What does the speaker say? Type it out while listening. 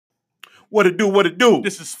What it do, what it do?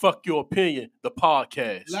 This is Fuck Your Opinion, the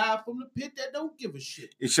podcast. Live from the pit that don't give a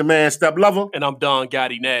shit. It's your man, Step Lover. And I'm Don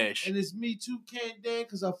Gotti Nash. And it's me too, Can't Dan,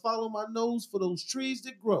 because I follow my nose for those trees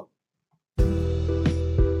that grow.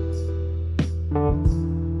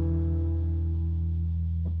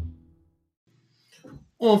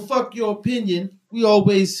 On Fuck Your Opinion, we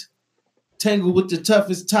always tangle with the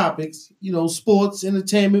toughest topics, sports,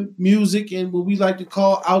 entertainment, music, and what we like to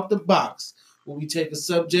call out the box. When we take a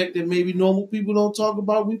subject that maybe normal people don't talk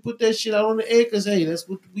about, we put that shit out on the air because, hey, that's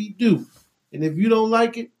what we do. And if you don't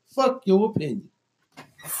like it, fuck your opinion.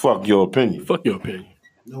 Fuck your opinion. Fuck your opinion.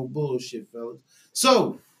 No bullshit, fellas.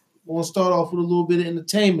 So, we're going to start off with a little bit of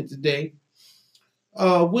entertainment today.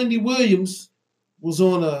 Wendy Williams was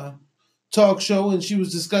on a talk show, and she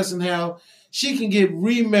was discussing how she can get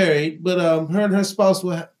remarried, but her and her spouse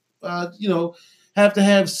will, have to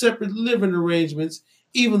have separate living arrangements,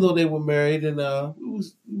 even though they were married. And we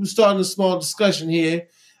was starting a small discussion here.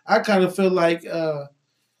 I kind of feel like,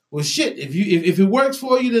 well, shit, if it works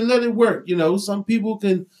for you, then let it work. Some people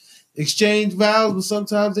can exchange vows, but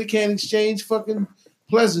sometimes they can't exchange fucking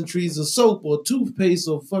pleasantries or soap or toothpaste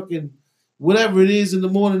or fucking whatever it is in the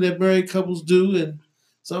morning that married couples do. And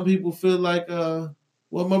some people feel like,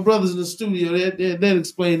 well, my brother's in the studio, they'll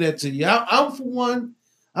explain that to you. I'm for one,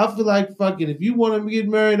 I feel like, fuck it, if you want to get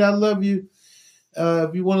married, I love you.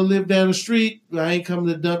 If you want to live down the street, I ain't coming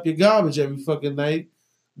to dump your garbage every fucking night.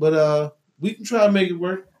 But we can try to make it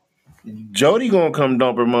work. Jody gonna come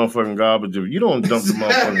dump her motherfucking garbage if you don't dump the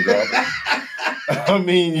motherfucking garbage. I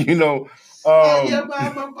mean,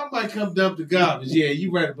 I might come dump the garbage. Yeah,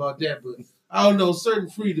 you right about that. But I don't know, certain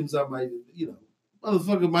freedoms I might,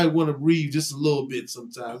 motherfucker might want to breathe just a little bit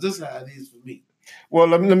sometimes. That's how it is for me. Well,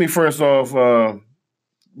 let me first off,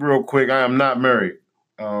 real quick, I am not married.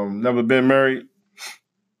 Never been married.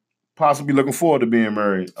 Possibly looking forward to being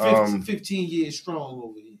married. 15 years strong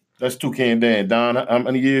over here. That's Toucan Dan. Don, how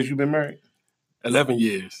many years you been married? 11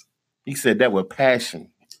 years. He said that with passion.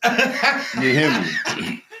 You hear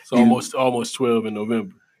me? So almost 12 in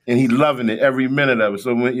November. And he loving it every minute of it.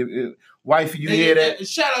 So when wife, you hear that?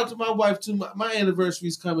 Shout out to my wife too. My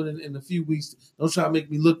anniversary's coming in a few weeks. Don't try to make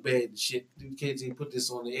me look bad and shit. You can't even put this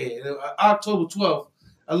on the air. October 12th.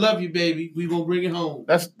 I love you, baby. We gonna bring it home.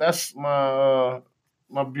 That's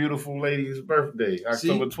my beautiful lady's birthday,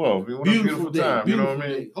 October 12th. What a beautiful time. You know what I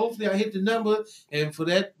mean? Day. Hopefully I hit the number, and for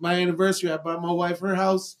that, my anniversary, I buy my wife her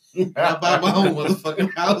house, and I buy my own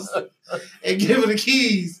motherfucking house, and give her the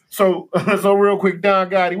keys. So real quick, Don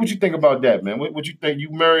Gotti, what you think about that, man? What you think? You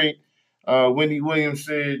married Wendy Williams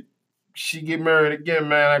said she get married again,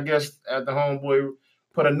 man. I guess after homeboy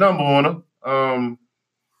put a number on her.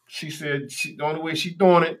 She said the only way she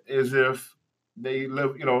doing it is if they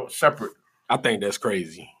live, separate. I think that's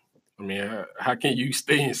crazy. I mean, how can you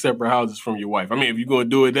stay in separate houses from your wife? I mean, if you're going to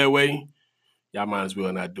do it that way, y'all might as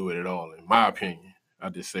well not do it at all, in my opinion. I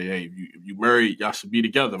just say, hey, if you married, y'all should be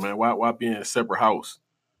together, man. Why be in a separate house?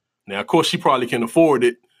 Now, of course, she probably can afford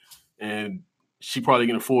it, and she probably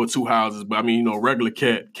can afford two houses, but I mean, regular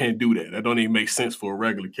cat can't do that. That don't even make sense for a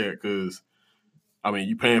regular cat because, I mean,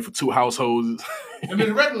 you paying for two households. I mean,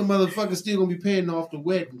 the regular motherfucker still gonna be paying off the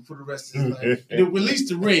wedding for the rest of his life. At least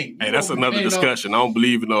the ring. Hey, that's another discussion. I don't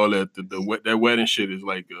believe in all that. That wedding shit is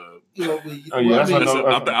like.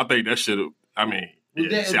 I think that shit. I mean,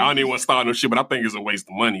 I don't even want to start no shit, but I think it's a waste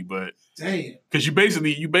of money. But damn, because you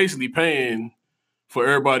basically paying for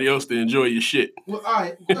everybody else to enjoy your shit. Well, all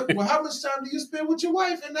right. Well, how much time do you spend with your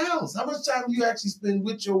wife in the house? How much time do you actually spend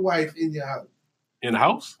with your wife in your house? In the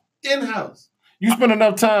house? In the house. You spend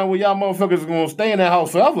enough time where y'all motherfuckers are going to stay in that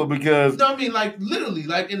house forever because... No, I mean, like, literally,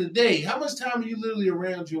 like in a day. How much time are you literally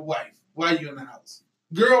around your wife while you're in the house?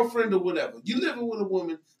 Girlfriend or whatever. You living with a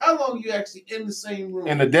woman. How long are you actually in the same room?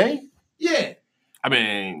 In a day? Yeah. I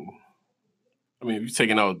mean, if you're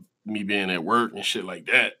taking out me being at work and shit like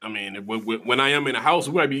that, I mean, when I am in the house,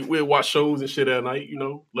 we'll watch shows and shit at night,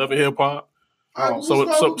 loving hip-hop. So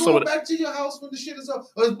back to your house when the shit is up.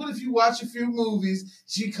 Or what if you watch a few movies,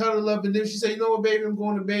 she cuddle up, and then she say, you know what, baby, I'm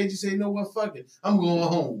going to bed. You say, you know what, fuck it, I'm going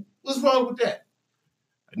home. What's wrong with that?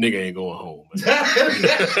 A nigga ain't going home. Fuck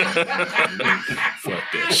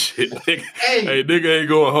that shit. Nigga. Hey, nigga ain't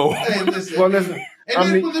going home. Hey, listen. Well, listen.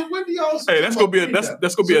 And then Wendy also. Hey, that's gonna be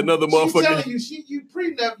another motherfucker. Telling you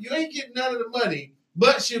prenup, you ain't getting none of the money,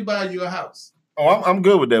 but she'll buy you a house. Oh, I'm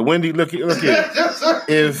good with that. Wendy, look here.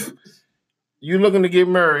 If you looking to get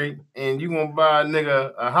married and you gonna buy a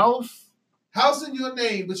nigga a house in your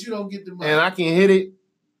name, but you don't get the money, and I can hit it,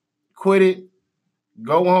 quit it,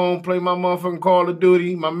 go home, play my motherfucking Call of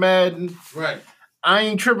Duty, my Madden. Right. I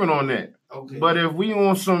ain't tripping on that. Okay. But if we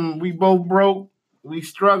both broke, we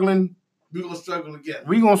struggling, We're gonna struggle together.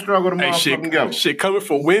 We gonna struggle to Hey, motherfucking go. shit, coming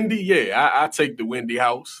from Wendy, yeah, I take the Wendy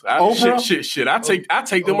house. Oprah? I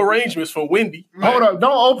take them arrangements from Wendy. Right. Hold up,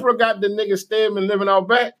 don't Oprah got the nigga Stedman living out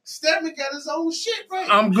back? Stedman got his own shit, right?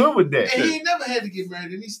 I'm good with that. And he ain't never had to get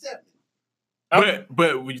married, and he Stedman.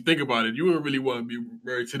 But when you think about it, you wouldn't really want to be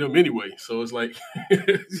married to them anyway. So it's like, I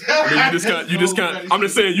mean, you just kind of. I'm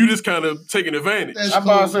just saying, you just kind of taking advantage. I'm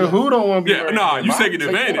about to say, who don't want to be married? Nah, you Mom, taking take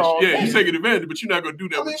advantage. it all Yeah, day. you taking advantage, but you're not gonna do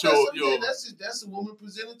that with your. That's a woman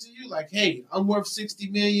presented to you like, hey, I'm worth $60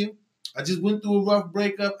 million. I just went through a rough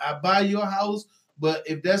breakup. I buy your house, but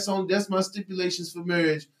if that's my stipulations for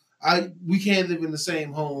marriage. We can't live in the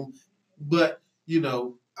same home, but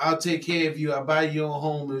I'll take care of you. I'll buy your own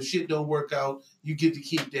home. If shit don't work out, you get to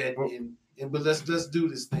keep that. But let's do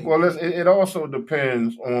this thing. Well, it also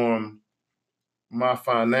depends on my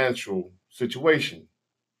financial situation.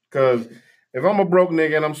 Because if I'm a broke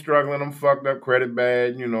nigga and I'm struggling, I'm fucked up, credit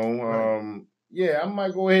bad, Right. I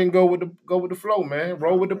might go ahead and go with the flow, man.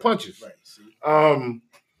 Roll with the punches. Right. See?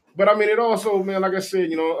 But I mean, it also, man, like I said,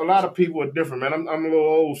 a lot of people are different, man. I'm a little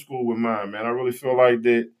old school with mine, man. I really feel like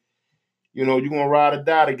that. You're gonna ride or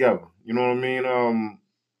die together. You know what I mean?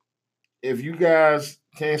 If you guys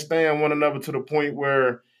can't stand one another to the point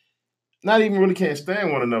where not even really can't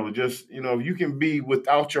stand one another, just if you can be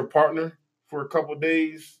without your partner for a couple of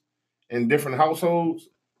days in different households,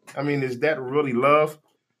 I mean, is that really love?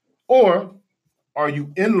 Or are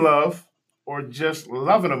you in love or just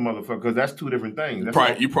loving a motherfucker? Because that's two different things.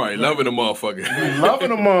 You probably loving a motherfucker. You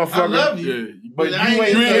loving a motherfucker. I love you. Yeah. But you I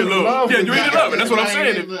ain't in in love. love. Yeah, with you ain't in me. love. That's what I'm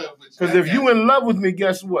saying. Because if you in love with me,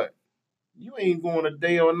 guess what? You ain't going a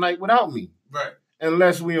day or a night without me. Right.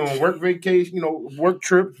 Unless we on work vacation, work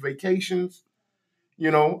trips, vacations,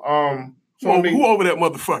 So Who over that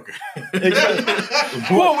motherfucker?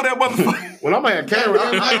 Who over that motherfucker? Well, I'm gonna have cameras.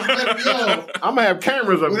 I'm gonna have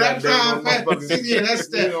cameras up Well, there. yeah, that's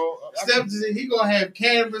Steph. Steph, he gonna have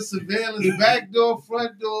cameras, surveillance, back door,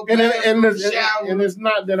 front door, shower. And it's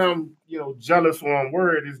not that I'm jealous or I'm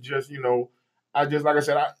worried. It's just I just like I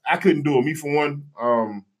said I couldn't do it. Me for one.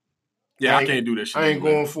 I can't do that shit. I ain't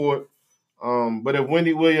going for it. But if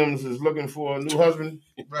Wendy Williams is looking for a new husband,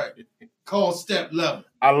 right? Call Step Love.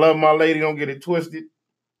 I love my lady. Don't get it twisted.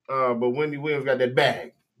 But Wendy Williams got that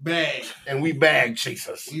bag. And we bag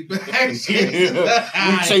chasers. We bag chasers.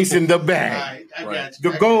 We chasing the bag. Right. I got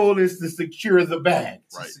you. The goal is to secure the bag.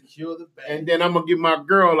 Right. To secure the bag. And then I'm going to give my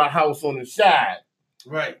girl a house on the side.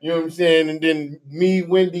 Right. You know what I'm saying? And then me,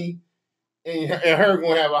 Wendy, and her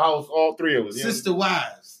going to have a house, all three of us. Sister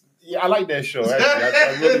Wives. Yeah, I like that show. Actually.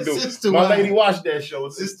 I really do. Sister my Wives. lady watched that show.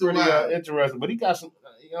 It's Sister pretty Wives. interesting. But he got some,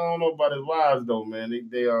 I don't know about his wives, though, man.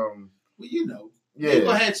 They Well, yeah. You're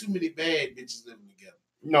going to have too many bad bitches living together.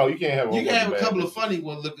 No, you can't have. You can have a couple of funny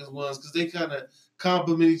looking ones because they kind of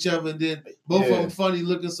compliment each other, and then both of them funny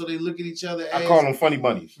looking, so they look at each other. I call them funny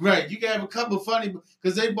bunnies. Right. You can have a couple of funny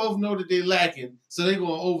because they both know that they're lacking, so they're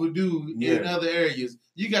gonna overdo in other areas.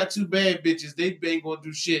 You got two bad bitches; they ain't gonna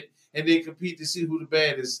do shit, and they compete to see who the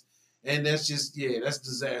baddest. And that's just that's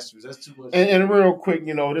disastrous. That's too much. And real quick,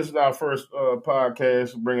 this is our first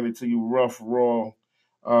podcast, bringing it to you rough, raw.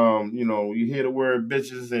 You hear the word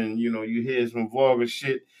bitches and, you hear some vulgar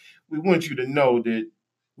shit. We want you to know that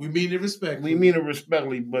we mean it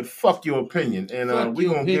respectfully. But fuck your opinion. And we're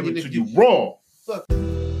going to give it to you raw. Fuck.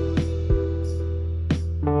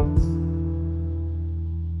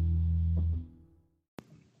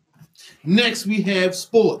 Next, we have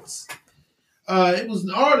sports. It was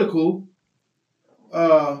an article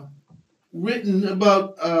written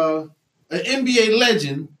about an NBA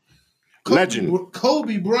legend.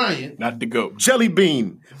 Kobe Bryant. Not the GOAT. Jelly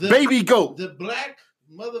Bean. Baby Goat. The black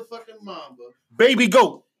motherfucking Mamba. Baby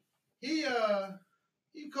Goat. He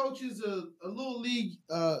coaches a little league,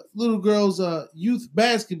 little girls' youth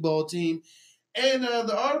basketball team. And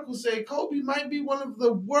the article say Kobe might be one of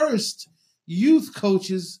the worst youth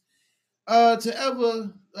coaches to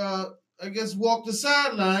ever, walk the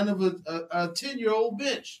sideline of a 10-year-old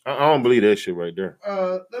bench. I don't believe that shit right there.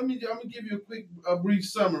 I'm gonna give you a brief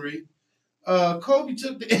summary. Kobe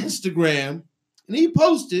took to Instagram and he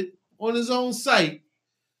posted on his own site,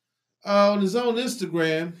 on his own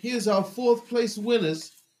Instagram, here's our 4th place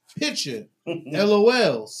winners picture.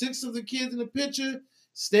 LOL. 6 of the kids in the picture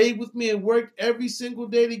stayed with me and worked every single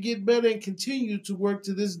day to get better and continue to work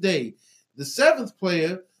to this day. The 7th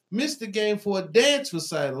player missed the game for a dance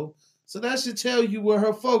recital, so that should tell you where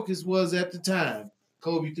her focus was at the time.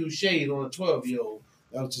 Kobe threw shade on a 12-year-old.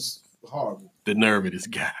 That was just horrible. The nerve of this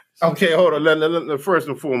guy. Okay, hold on. First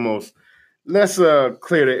and foremost, let's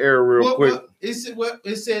clear the air real quick.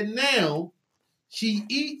 It said now She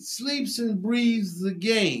eats, sleeps, and breathes the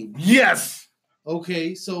game. Yes.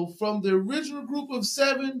 Okay, so from the original group of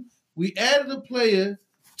 7, we added a player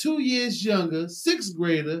 2 years younger, 6th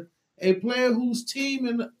grader, a player whose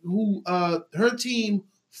team her team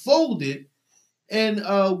folded, and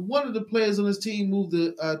one of the players on his team moved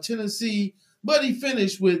to Tennessee, but he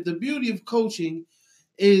finished with the beauty of coaching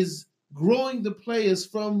is growing the players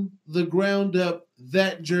from the ground up.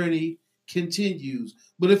 That journey continues.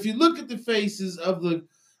 But if you look at the faces of the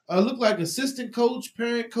look like assistant coach,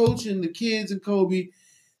 parent coach, and the kids and Kobe,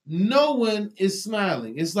 no one is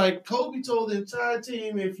smiling. It's like Kobe told the entire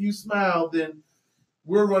team, if you smile, then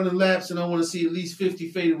we're running laps and I want to see at least 50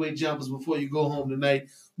 fadeaway jumpers before you go home tonight.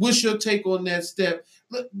 What's your take on that step?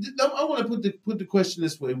 Look, I want to put the question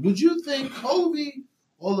this way. Would you think Kobe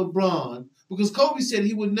or LeBron, because Kobe said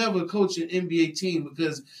he would never coach an NBA team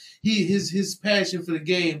because his passion for the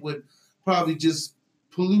game would probably just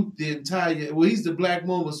pollute the entire, well, he's the Black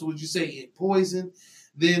Mamba, so would you say it poison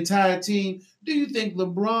the entire team? Do you think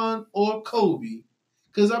LeBron or Kobe,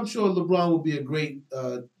 because I'm sure LeBron would be a great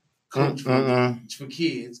coach for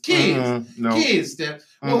kids. No. Kids, Steph.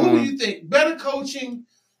 Well, who do you think? Better coaching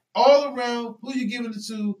all around, who you giving it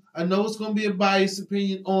to? I know it's going to be a biased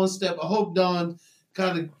opinion on Steph. I hope Don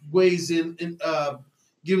kind of weighs in and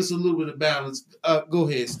give us a little bit of balance. Go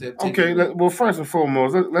ahead, Steph. Okay, well, first and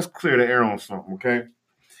foremost, let's clear the air on something, okay?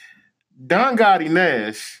 Don Gotti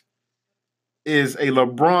Nash is a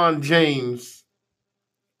LeBron James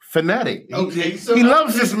fanatic. Okay, so he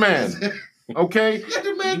loves this man. Okay. Let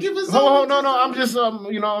the man give us. No. I'm just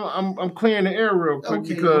I'm clearing the air real quick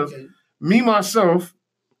because me myself,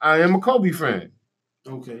 I am a Kobe fan.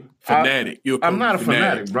 Okay. Fanatic. I'm not a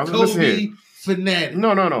fanatic, brother. Kobe Listen here. Fanatic.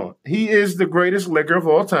 No. He is the greatest Laker of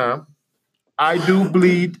all time. I do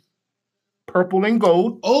bleed purple and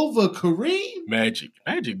gold. Over Kareem? Magic.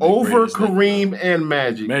 Over Kareem and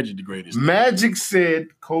Magic. Magic the greatest. Magic said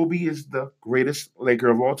Kobe is the greatest Laker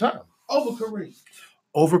of all time. Over Kareem.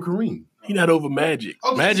 Over Kareem. He not over Magic.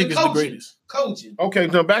 Okay, Magic so is the greatest. Coaching. Okay,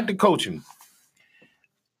 now back to coaching.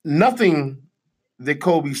 Nothing that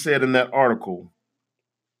Kobe said in that article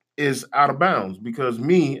is out of bounds because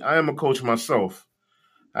I am a coach myself.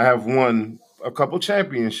 I have won a couple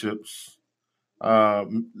championships,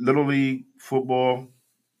 Little League football,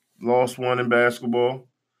 lost one in basketball.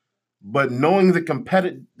 But knowing the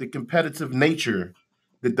competitive nature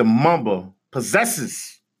that the Mamba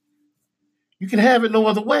possesses, you can have it no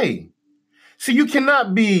other way. So you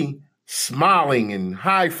cannot be smiling and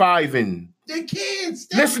high-fiving. They're kids.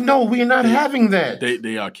 Listen, no, we're not having that.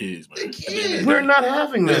 They are kids, man. They're kids. We're not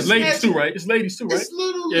having that. It's ladies too, right? It's ladies too, right? It's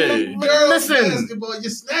little girls basketball.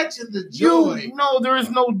 You're snatching the joy. There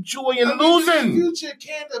is no joy in losing. Future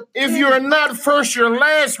if you're not first, you're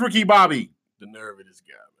last, Ricky Bobby. The nerve of this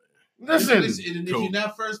guy, man. Listen. And if you're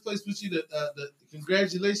not first place, put you the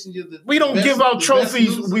congratulations. We don't give out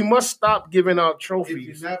trophies. We must stop giving out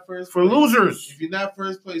trophies if you're not first for place, losers. If you're not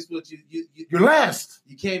first place, but you're last.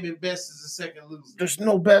 You came in best as a second loser. There's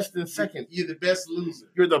no best in second. You're the best loser.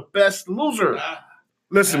 You're the best loser.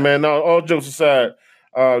 Listen, man. Now, all jokes aside,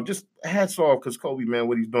 just hats off because Kobe, man,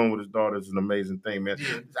 what he's doing with his daughter is an amazing thing, man.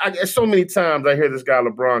 Yeah. So many times I hear this guy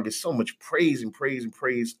LeBron get so much praise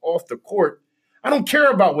off the court. I don't care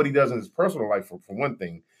about what he does in his personal life, for one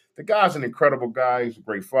thing. The guy's an incredible guy. He's a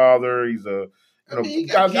great father. He's a, I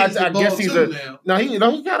guess he's a. Now he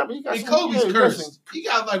got him. And Kobe's cursed. He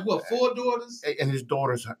got 4 daughters, and his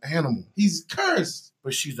daughter's an animal. He's cursed,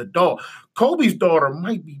 but she's a dog. Kobe's daughter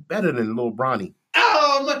might be better than Lil Bronny. Get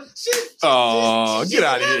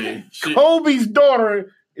out of here! Kobe's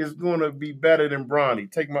daughter is going to be better than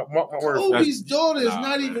Bronny. Take my word. Kobe's daughter is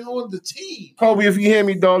not even on the team. Kobe, if you hear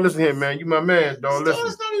me, dog, listen here, man. You my man, dog. His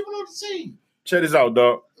daughter's not even on the team. Check this out,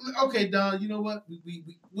 dog. Okay, Don. You know what?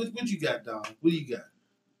 What you got, Don? What do you got?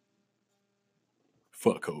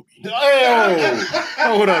 Fuck Kobe. Oh,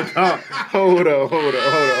 hold up, dog. Hold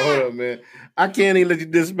up, man. I can't even let you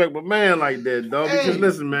disrespect my man like that, dog. Because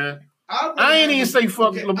listen, man, I ain't even say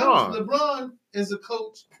fuck LeBron. LeBron is a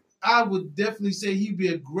coach. I would definitely say he'd be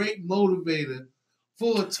a great motivator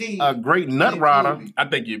for a team. A great nut rider. I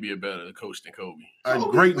think you'd be a better coach than Kobe. A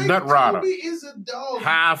great nut rider. Kobe is a dog.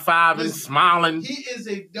 High-fiving, smiling. He is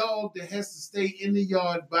a dog that has to stay in the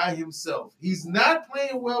yard by himself. He's not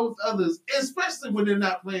playing well with others, especially when they're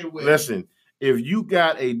not playing well. Listen, if you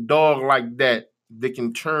got a dog like that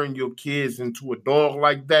can turn your kids into a dog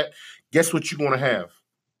like that, guess what you're going to have?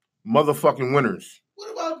 Motherfucking winners.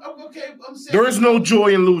 What about, I'm saying. There is no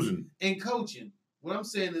joy in losing. In coaching. What I'm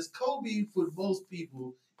saying is Kobe, for most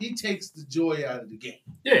people, he takes the joy out of the game.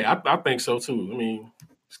 Yeah, I think so too. I mean,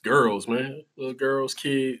 It's girls, man. Little girls,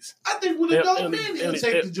 kids. I think with adult men, he'll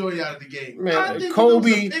take the joy out of the game. Man,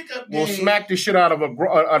 Kobe will smack the shit out of an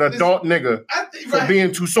adult nigga for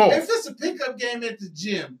being too soft. If it's a pickup game at the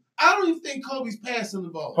gym, I don't even think Kobe's passing the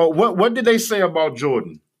ball. Oh, what did they say about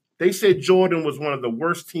Jordan? They said Jordan was one of the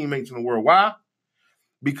worst teammates in the world. Why?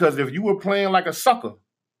 Because if you were playing like a sucker,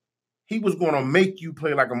 he was going to make you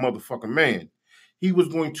play like a motherfucking man. He was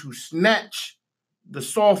going to snatch the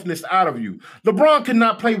softness out of you. LeBron could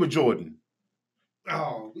not play with Jordan.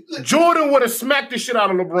 Oh, Jordan would have smacked the shit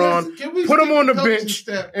out of LeBron, put him on the bench,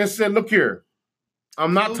 and said, look here,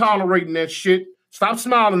 I'm not tolerating that shit. Stop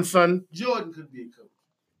smiling, son. Jordan could be a coach.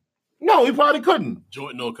 No, he probably couldn't.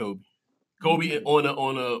 Jordan or Kobe. Kobe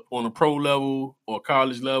on a pro level or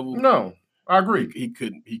college level. No, I agree. He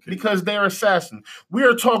couldn't. Because they're assassins. We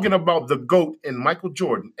are talking about the GOAT in Michael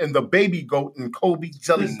Jordan and the baby GOAT in Kobe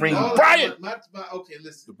Jelly Bean Bryant. Okay,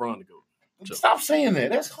 listen. LeBron the GOAT. Stop saying that.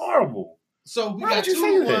 That's horrible. So we got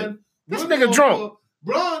 2-1. This nigga drunk.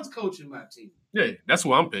 Bron's coaching my team. Yeah, that's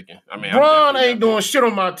who I'm picking. I mean, Bron ain't doing shit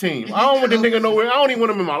on my team. I don't want the nigga nowhere. I don't even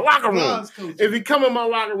want him in my locker room. If he come in my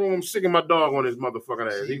locker room, I'm sticking my dog on his motherfucking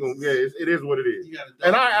ass. It is what it is.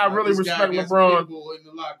 And I really respect LeBron.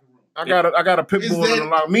 I got a pit bull in the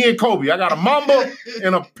locker room. Me and Kobe. I got a mamba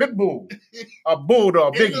and a pit bull, a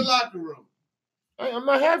bulldog, Biggie. In the locker room. I'm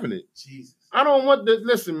not having it. Jesus. I don't want this.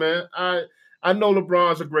 Listen, man. I know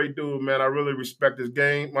LeBron's a great dude, man. I really respect his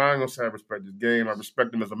game. Well, I ain't gonna say I respect his game. I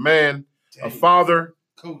respect him as a man, a father.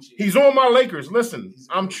 Coaching. He's on my Lakers. Listen,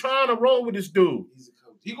 I'm trying to roll with this dude. He's a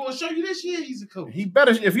coach. He gonna show you this year? He's a coach. He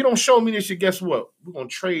better. If he don't show me this year, guess what? We're gonna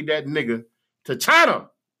trade that nigga to China.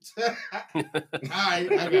 All right.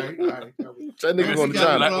 That nigga going to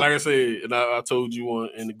China. Like I said, and I told you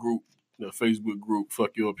in the group, the Facebook group,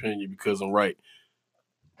 fuck your opinion because I'm right.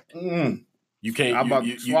 You can't.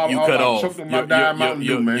 You cut off.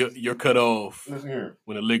 You're cut off. Listen here.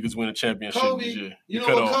 When the Lakers win a championship. Kobe, you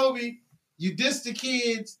know what, Kobe? You diss the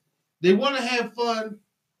kids. They want to have fun.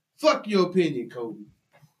 Fuck your opinion, Kobe.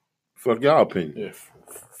 Fuck y'all opinion. Yeah.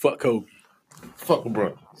 Fuck Kobe. Fuck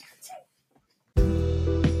LeBron.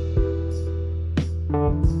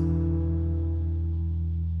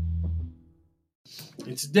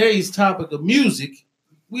 In today's topic of music,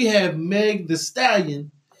 we have Meg Thee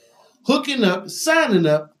Stallion signing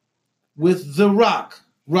up with The Rock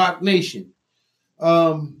Nation.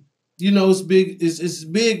 It's big. It's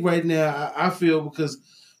big right now. I feel because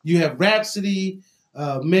you have Rhapsody,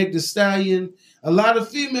 Meg Thee Stallion. A lot of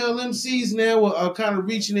female MCs now are kind of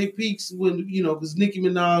reaching their peaks when because Nicki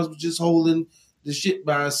Minaj was just holding the shit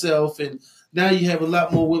by herself, and now you have a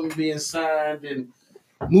lot more women being signed and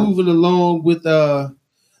moving along with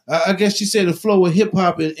I guess you say the flow of hip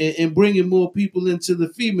hop and bringing more people into the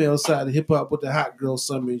female side of hip hop with the Hot Girl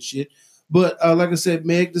Summer and shit. But like I said,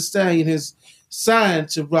 Meg Thee Stallion has signed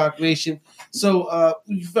to Rock Nation. So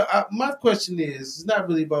my question is, it's not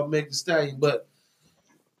really about Meg Thee Stallion, but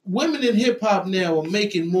women in hip hop now are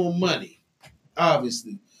making more money,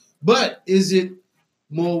 obviously. But is it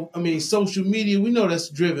more? I mean, social media, we know that's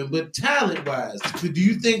driven, but talent wise, do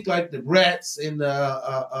you think like the Bratz and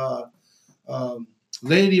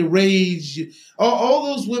Lady of Rage, all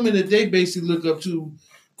those women that they basically look up to.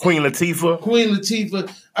 Queen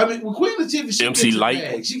Latifah. I mean, Queen Latifah, she MC gets Light.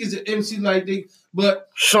 bag. She gets an MC Light thing. But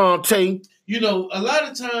Shantae. A lot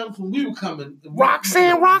of times when we were coming,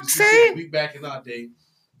 Roxanne. We back in our day,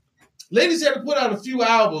 ladies had to put out a few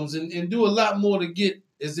albums and do a lot more to get,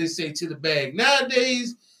 as they say, to the bag.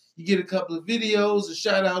 Nowadays, you get a couple of videos, a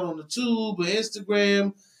shout out on the tube or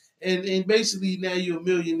Instagram. And basically now you're a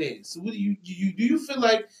millionaire. So what do you feel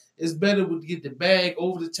like it's better to get the bag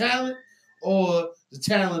over the talent or the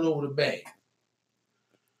talent over the bag?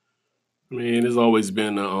 I mean, it's always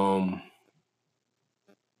been the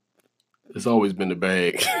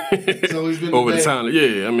bag. It's always been over the the talent.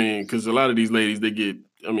 Yeah, I mean, because a lot of these ladies they get.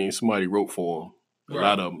 I mean, somebody wrote for them. A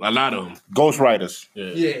lot of them. Ghostwriters.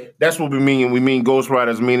 Yeah. That's what we mean. We mean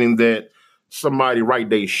ghostwriters, meaning that somebody write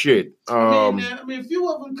their shit. I mean, a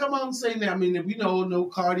few of them come out and say that. I mean, if we know no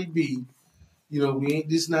Cardi B, we ain't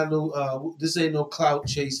this ain't no clout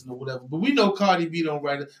chasing or whatever. But we know Cardi B don't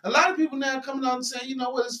write it. A lot of people now coming out and saying, you know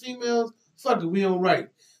what, as females, fuck it, we don't write.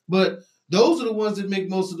 But those are the ones that make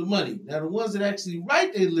most of the money. Now the ones that actually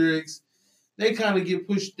write their lyrics, they kind of get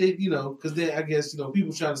pushed. Because I guess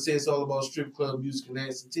people trying to say it's all about strip club music and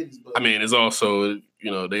ass and titties. But I mean, it's also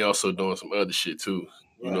they also doing some other shit too.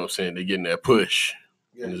 You know what I'm saying? They're getting that push.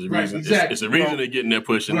 Yeah, and there's a reason. Exactly. It's a reason they're getting that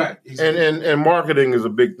push. Right. Exactly. And marketing is a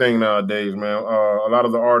big thing nowadays, man. A lot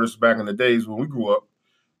of the artists back in the days when we grew up,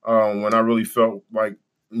 when I really felt like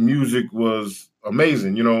music was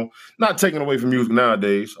amazing. You know, not taking away from music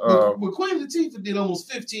nowadays. But Queen Latifah did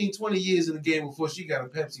almost 15, 20 years in the game before she got a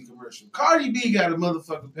Pepsi commercial. Cardi B got a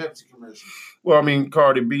motherfucking Pepsi commercial. Well, I mean,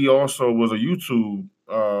 Cardi B also was a YouTube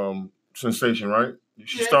sensation, right?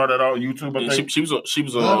 She started out YouTube, I think. She was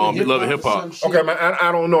on Love and Hip Hop. Okay, man,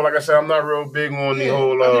 I don't know. Like I said, I'm not real big on the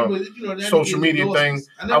whole social media thing.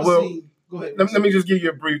 I will. Go ahead. Let me just give you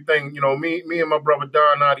a brief thing. You know, me and my brother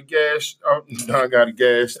Don Gotti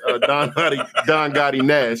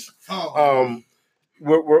Nash.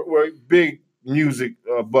 We're big music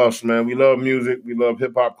buffs, man. We love music. We love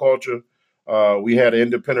hip hop culture. We had an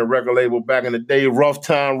independent record label back in the day, Rough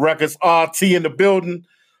Time Records, RT in the building.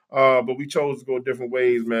 But we chose to go different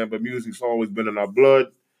ways, man. But music's always been in our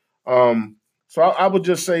blood. So I would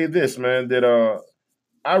just say this, man, that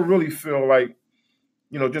I really feel like,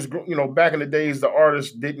 back in the days, the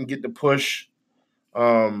artists didn't get the push.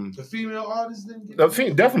 The female artists didn't get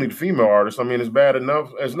definitely the female artists. I mean, it's bad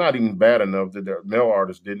enough. It's not even bad enough that the male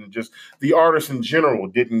artists didn't. Just the artists in general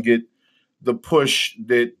didn't get the push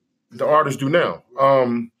that the artists do now.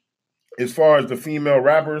 As far as the female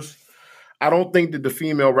rappers, I don't think that the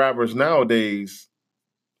female rappers nowadays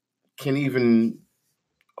can even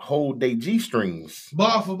hold their G-strings.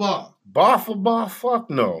 Bar for bar. Bar for bar, fuck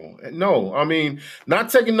no. No, I mean, not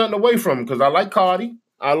taking nothing away from them, because I like Cardi.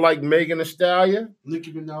 I like Megan Thee Stallion.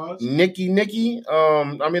 Nicki Minaj. Nicki.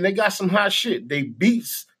 I mean, they got some hot shit. They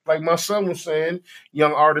beats, like my son was saying,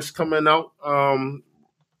 young artists coming out,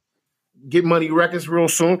 Get Money Records real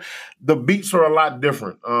soon. The beats are a lot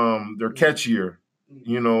different. They're catchier.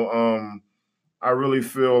 You know, I really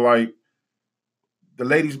feel like the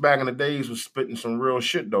ladies back in the days was spitting some real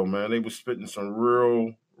shit, though, man. They was spitting some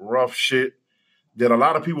real rough shit that a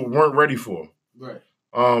lot of people weren't ready for. Right.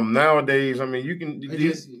 Nowadays, I mean, you can. I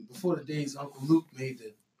guess before the days Uncle Luke made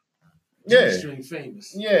the G-string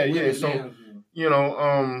famous. Yeah. So,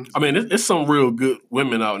 I mean, it's some real good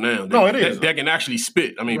women out now. That can actually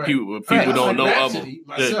spit. I mean, people don't know of them.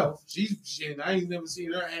 Myself, I ain't never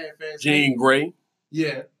seen her half-ass. Jean Grey.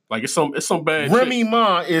 Yeah. Like it's some bad. Remy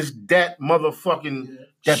Ma is that motherfucking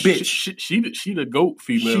that bitch. She the GOAT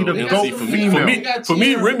female. She the GOAT female. For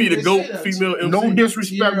me, Remy the GOAT female MC. No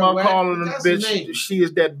disrespect by calling her bitch. She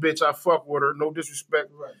is that bitch. I fuck with her. No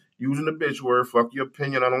disrespect. Right. Using the bitch word. Fuck your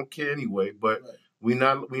opinion. I don't care anyway. But we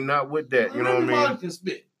not with that. You know what I mean? Can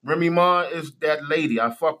spit. Remy Ma is that lady.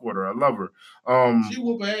 I fuck with her. I love her. She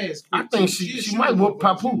whoop her ass. I think she might whoop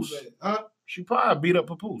Papoose. She probably beat up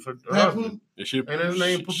Papoose. Her husband. Ain't his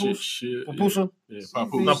name Papoose? Papoose? Yeah,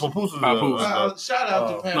 Papoose. No, Papoose is Papoose. Shout out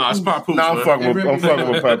to Papoose. No, it's Papoose. No, I'm fucking with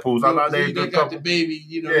Papoose. I know they got couple. the baby,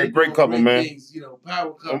 Yeah, great couple, man. Things,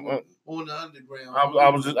 power couple on the underground. I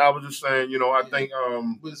was just saying, I think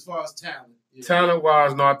but as far as talent. Talent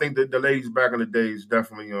wise, no, I think that the ladies back in the days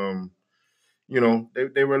definitely they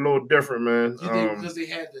were a little different, man. Because they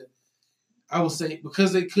had to, I would say,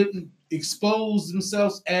 because they couldn't expose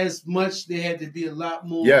themselves as much, they had to be a lot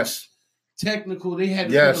more technical. They had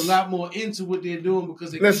to put a lot more into what they're doing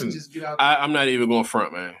because they couldn't just get out there. I'm not even going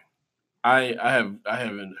front, man. I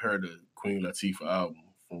haven't heard the Queen Latifah album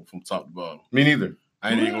from top to bottom. Me neither.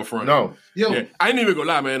 I ain't even going front. No. Yeah, I ain't even gonna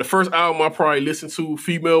lie, man. The first album I probably listened to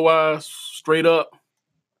female wise, straight up,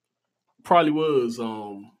 probably was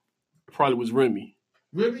Remy.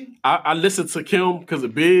 Really? I listened to Kim because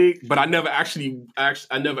of Big, but I never actually just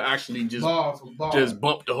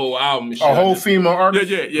bumped the whole album. And shit. A whole female artist?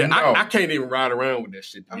 Yeah. No. I can't even ride around with that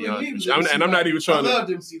shit, to be honest. And I'm not even trying to. I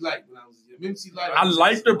loved MC Lyte when I was young. MC Lyte. I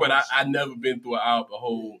liked her, but I never been through a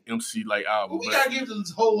whole MC Lyte album. Well, we gotta give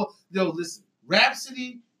this whole listen.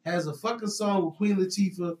 Rhapsody has a fucking song with Queen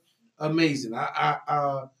Latifah. Amazing.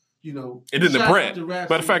 And then the Brat.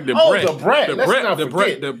 Matter of fact, the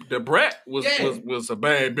Brat was a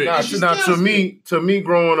bad bitch. Now, to me,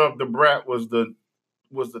 growing up, the Brat was the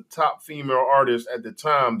top female artist at the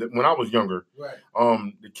time that when I was younger. Right.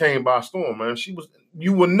 That came by storm, man.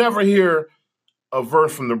 You will never hear a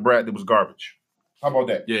verse from the Brat that was garbage. How about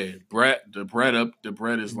that? Yeah, the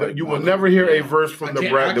Brat is like you will never hear a verse from the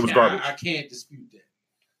Brat that was garbage. I can't dispute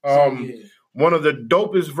that. One of the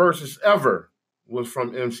dopest verses ever was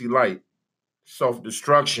from MC Lyte,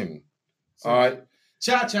 Self-Destruction. Cha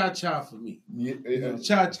cha cha for me.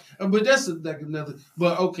 Cha. But that's like another.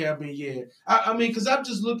 But okay, I mean, yeah. I mean, because I'm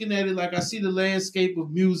just looking at it like I see the landscape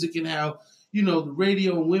of music and how the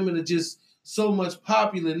radio and women are just so much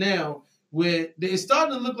popular now. Where it's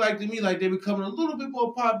starting to look like to me like they're becoming a little bit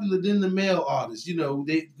more popular than the male artists,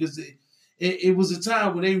 because it was a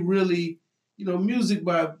time where they really, music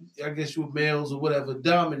by, I guess, males or whatever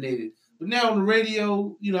dominated. But now on the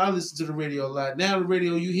radio, I listen to the radio a lot. Now on the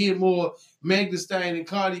radio, you hear more Meg Thee Stallion and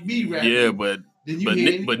Cardi B rapping. Yeah, but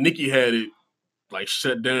Nicki had it like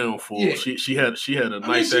shut down for she had a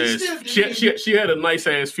nice ass she had a nice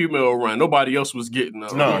ass female run. Nobody else was getting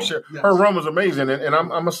her run was amazing, and I'm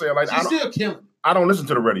gonna say like she's still killing. I don't listen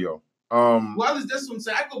to the radio. Well, that's what I'm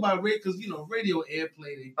saying. I go by radio because radio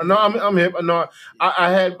airplay. No, I'm hip. No,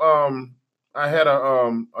 I had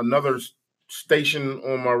another station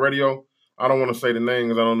on my radio. I don't want to say the name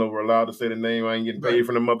because I don't know if we're allowed to say the name. I ain't getting paid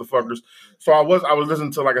from the motherfuckers. So I was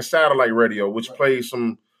listening to like a satellite radio, which plays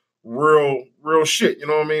some real shit. You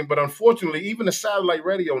know what I mean? But unfortunately, even the satellite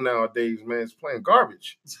radio nowadays, man, is playing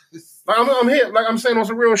garbage. Like I'm here, like I'm saying on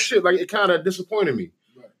some real shit. Like it kind of disappointed me.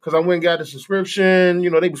 Because I went and got the subscription.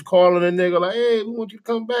 They was calling a nigga like, hey, we want you to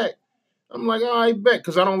come back. I'm like, all right, bet.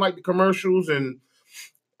 Because I don't like the commercials. And,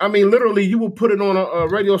 I mean, literally, you will put it on a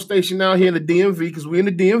radio station out here in the DMV because we in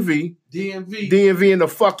the DMV. DMV in the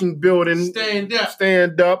fucking building.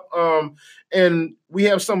 Stand up. And we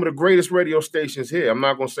have some of the greatest radio stations here. I'm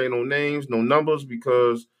not going to say no names, no numbers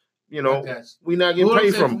because, we're not getting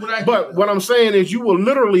paid from them. But what I'm saying is you will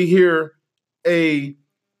literally hear a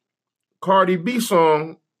Cardi B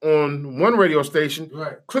song on one radio station,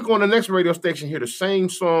 click on the next radio station, hear the same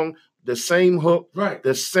song, the same hook,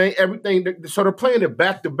 the same everything. So they're playing it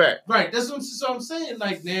back to back. Right. That's what I'm saying.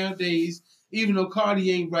 Like nowadays, even though Cardi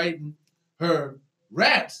ain't writing her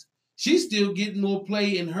raps, she's still getting more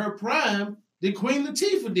play in her prime than Queen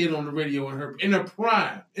Latifah did on the radio in her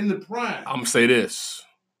prime. In the prime. I'm gonna say this.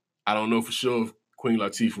 I don't know for sure if Queen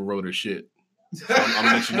Latifah wrote her shit.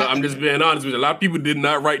 I'm just being honest with you. A lot of people did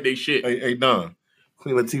not write their shit. Hey Don.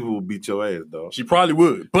 Queen Latifah will beat your ass, dog. She probably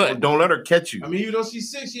would, but don't let her catch you. I mean, she's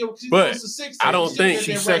six. She's but close to 60. I don't think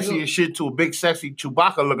she's sexy as shit to a big, sexy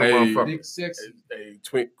Chewbacca looking motherfucker. Big sexy.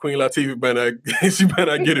 Queen Latifah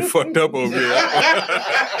better get it fucked up over here.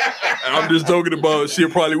 I'm just joking about. She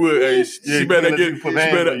probably would. Hey, she better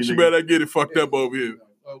get it fucked up over here.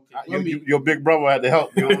 Okay. Your big brother had to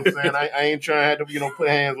help. You know what I'm saying? I ain't trying to put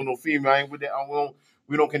hands on no female. I ain't with that.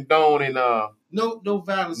 We don't condone and no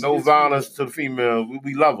violence. No violence to the female.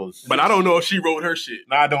 We lovers. But I don't know if she wrote her shit.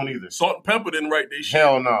 No, I don't either. Salt and Pepper didn't write their shit.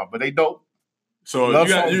 Hell no, but they dope. So a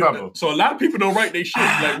lot of people don't write their shit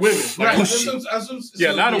like women. Like,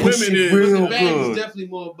 a lot of women is real good. Is definitely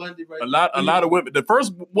more abundant right now. A lot of women. The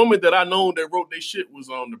first woman that I known that wrote their shit was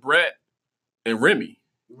on the Brat and Remy.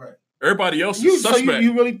 Right. Everybody else is suspect. So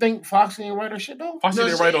you really think Foxy didn't write her shit though? Foxy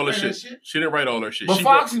didn't write all her shit. She didn't write all her shit. But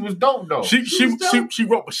Foxy was dope though. She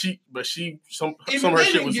wrote, but some of her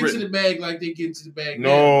shit was written. Get to the bag like they get into the bag. No,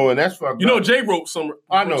 now. And that's fucked. Jay wrote some.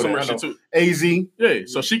 I know some that. of her shit too. AZ. Yeah.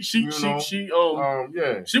 So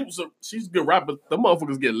she's a good rapper. But the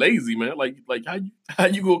motherfuckers get lazy, man. Like how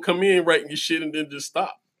you gonna come in writing your shit and then just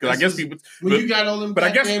stop? Because I guess people. You got all them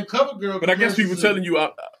goddamn cover girl. But I guess people telling you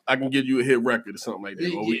I can give you a hit record or something like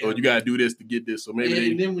that, or you gotta do this to get this. So maybe.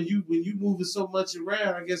 And then when you moving so much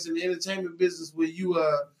around, I guess in the entertainment business where you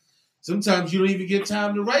sometimes you don't even get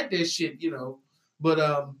time to write that shit, But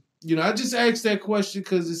I just asked that question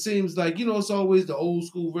because it seems like it's always the old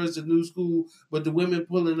school versus the new school, but the women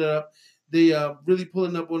pulling it up. They really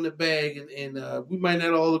pulling up on the bag, and we might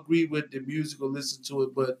not all agree with the music or listen to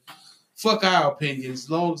it, but. Fuck our opinions, as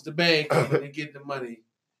long as the bag coming and get the money.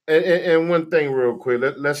 And one thing real quick,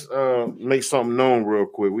 let's make something known real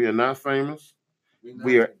quick. We are not famous.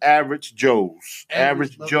 We are average Joes.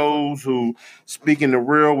 Average Joes who speaking the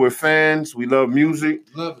real. We're fans. We love music.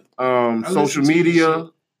 Love it. Social media.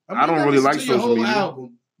 I don't really like social media.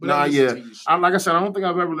 Album, like I said, I don't think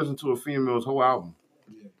I've ever listened to a female's whole album.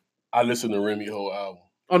 Yeah. I listened to Remy whole album.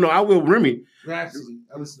 Oh no, I will Remy. Rhapsody.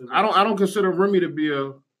 I don't consider Remy to be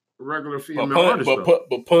a regular female artist.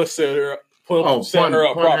 But Pun set her up. Set her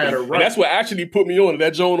up properly. And that's what actually put me on it.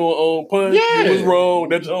 That joint on Pun was wrong.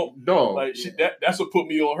 That joint, dog. Like that's what put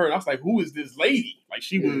me on her. And I was like, who is this lady? Like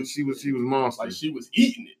she was monster. Like she was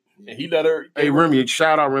eating it, and he let her. Hey Remy,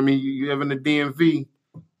 shout out Remy. You ever in the DMV?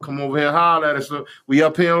 Come over here, and holler at us. We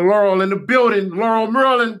up here in Laurel in the building. Laurel,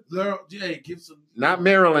 Maryland. Give some. Not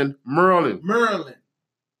Maryland, Maryland.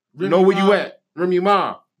 Remy know where you at? Remy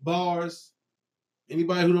Ma. Bars.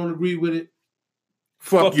 Anybody who don't agree with it,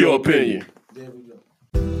 fuck your opinion. There we go.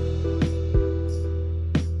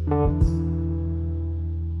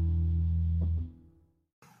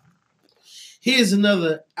 Here's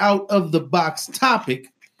another out of the box topic.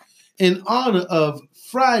 In honor of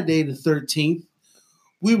Friday the 13th,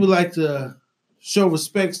 we would like to show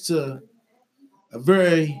respects to a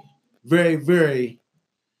very, very, very,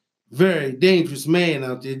 very dangerous man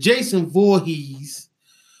out there, Jason Voorhees.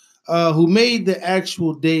 Who made the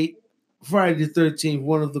actual date Friday the 13th,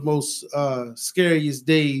 one of the most scariest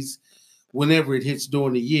days whenever it hits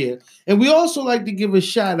during the year. And we also like to give a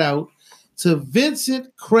shout out to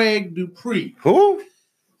Vincent Craig Dupree. Who?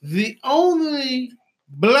 The only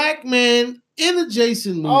black man in a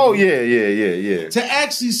Jason movie. Oh, yeah. To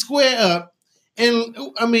actually square up. And,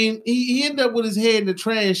 I mean, he ended up with his head in the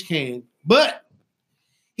trash can. But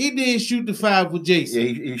he did shoot the 5 with Jason. Yeah,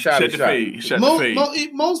 he shot the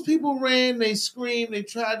fade. Most people ran, they screamed, they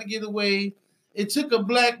tried to get away. It took a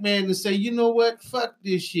black man to say, you know what? Fuck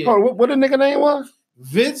this shit. Oh, what the nigga name was?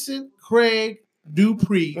 Vincent Craig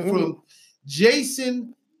Dupree from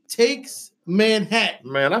Jason Takes Manhattan.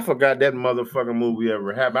 Man, I forgot that motherfucking movie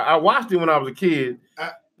ever happened. I watched it when I was a kid.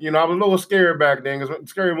 I was a little scared back then because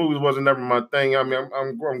scary movies wasn't never my thing. I mean,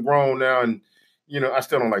 I'm grown now, and I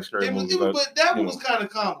still don't like scary movies. But that one was kind of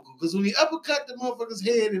comical because when he uppercut the motherfucker's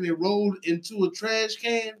head and it rolled into a trash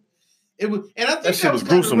can, it was. And I think that shit was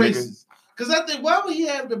gruesome, racist. Because I think, why would he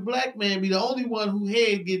have the black man be the only one who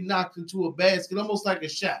head get knocked into a basket, almost like a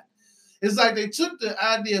shot? It's like they took the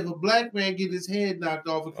idea of a black man getting his head knocked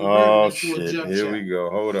off and converted it into a jump shot. Here we go.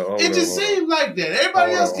 Hold on. It just seemed like that.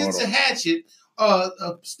 Everybody else gets a hatchet, a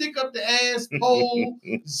stick up the ass, pole.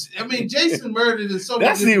 I mean, Jason murdered in so many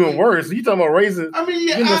That's even ways. worse. You talking about raising? I mean,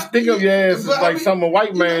 stick up your ass is like something a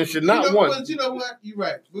white man should not want. But you know what? You're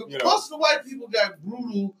right. Most of the white people got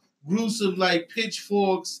gruesome, like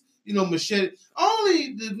pitchforks. Machete.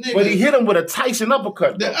 Only the nigga. But he hit him with a Tyson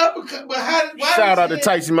uppercut. The uppercut. But shout out to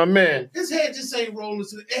Tyson, my man. His head just ain't rolling.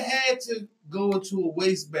 It had to go into a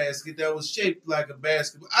wastebasket that was shaped like a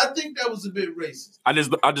basketball. I think that was a bit racist. I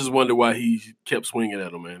just wonder why he kept swinging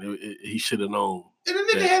at him, man. He should have known. And the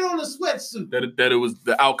nigga had on a sweatsuit. That it was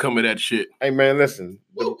the outcome of that shit. Hey, man, listen.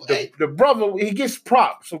 The brother, he gets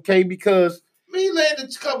props, okay, because he landed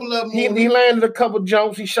a couple of them. He landed a couple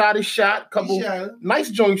jumps. He shot his shot. Couple nice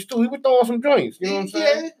joints too. He was throwing some joints. You know what I'm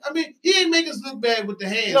saying? Yeah. I mean, he ain't make us look bad with the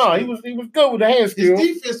hands. No, he was good with the hand skills.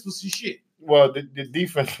 His defense was some shit. Well, the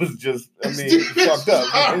defense was just, fucked up. You know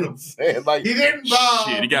what I'm saying? Like, he didn't bomb.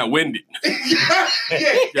 Shit, he got winded. He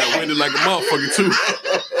got winded like a motherfucker too.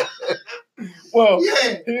 Well,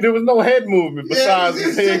 there was no head movement besides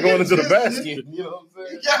his head going into the basket. You know what I'm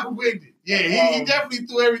saying? He got winded. Yeah, he definitely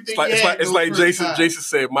threw everything. It's like Jason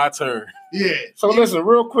said, my turn. Yeah. So listen,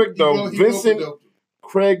 real quick though, Vincent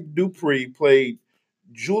Craig Dupree played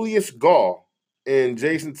Julius Gaul in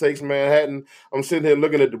Jason Takes Manhattan. I'm sitting here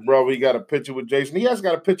looking at the brother. He got a picture with Jason. He has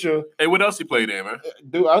got a picture. Hey, what else he played in, man?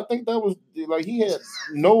 Dude, I think that was like he had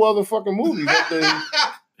no other fucking movies.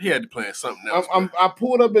 He had to play in something else. I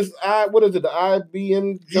pulled up his what is it? The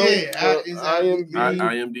IBM?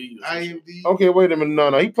 IMD. Okay, wait a minute.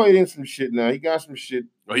 No, he played in some shit now. He got some shit.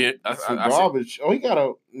 Oh yeah, some garbage. He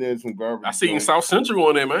got some garbage. I seen South Central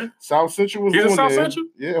on there, man. South Central was on South there. Central?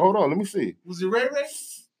 Yeah, hold on. Let me see. Was it Ray Ray?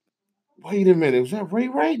 Wait a minute. Was that Ray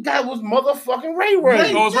Ray? That was motherfucking Ray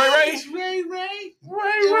Ray. Oh, it was Ray Ray?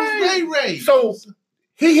 Ray Ray. Ray. So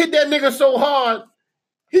he hit that nigga so hard,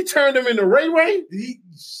 he turned him into Ray Ray.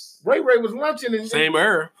 Ray Ray was lunching in same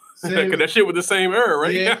era. Cause that shit was the same era,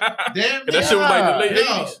 right? Yeah. Damn. That shit was like the late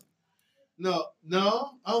 80s. No.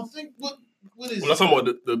 I don't think what is. Well, I'm talking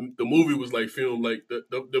about the movie was like filmed like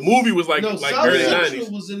the movie was like South early Central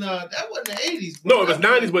 90s. Was in that wasn't the 80s. No, it was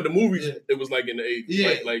 90s, but the movies it was like in the 80s.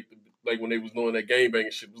 Yeah. Like when they was doing that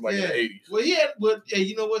gangbanging shit, it was like in the 80s. Well,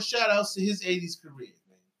 you know what? Shout outs to his 80s career,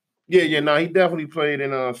 man. Yeah. He definitely played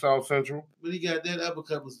in South Central. But he got that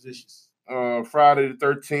uppercut was vicious. Friday the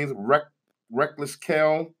 13th, Reckless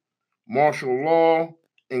Kel, Martial Law,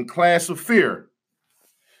 and Class of Fear.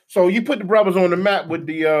 So you put the brothers on the map with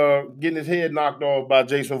the getting his head knocked off by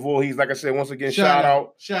Jason Voorhees. Like I said, once again, shout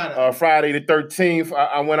out. Friday the 13th,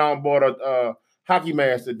 I went out and bought a hockey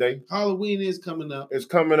mask today. Halloween is coming up. It's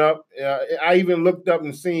coming up. I even looked up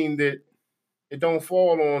and seen that it don't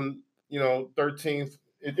fall on 13th.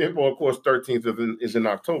 Well, of course, 13th is in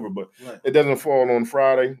October, but It doesn't fall on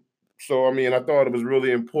Friday. So, I mean, I thought it was really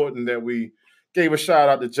important that we gave a shout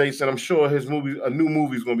out to Jason. I'm sure his a new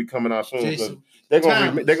movie is going to be coming out soon. Jason, they're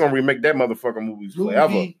going to remake that motherfucking movie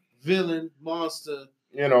forever. Villain, monster.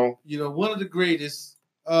 One of the greatest.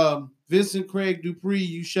 Vincent Craig Dupree,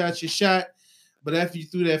 you shot your shot, but after you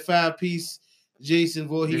threw that 5-piece, Jason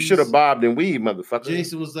Voorhees. You should have bobbed and weaved, motherfucker.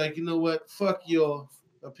 Jason was like, you know what? Fuck your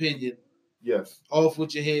opinion. Yes. Off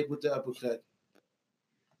with your head with the uppercut.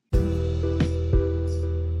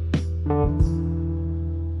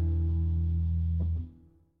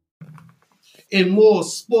 In more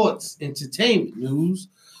sports entertainment news,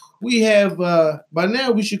 we have, by now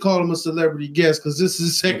we should call him a celebrity guest because this is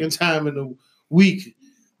the second time in a week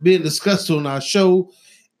being discussed on our show.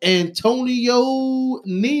 Antonio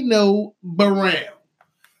Nino Brown.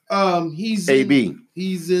 He's AB.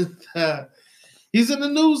 He's in the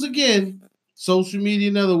news again, social media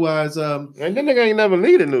and otherwise. And that nigga ain't never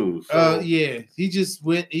lead the news. So. Yeah, he just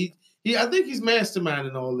went. He. I think he's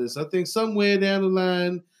masterminding all this. I think somewhere down the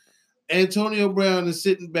line, Antonio Brown is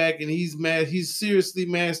sitting back and he's seriously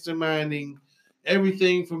masterminding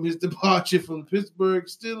everything from his departure from the Pittsburgh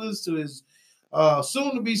Steelers to his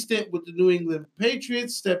soon-to-be stint with the New England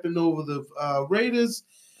Patriots, stepping over the Raiders.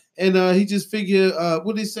 And he just figured,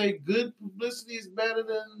 what they say, good publicity is better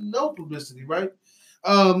than no publicity, right?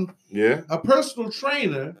 Yeah. A personal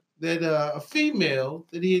trainer that a female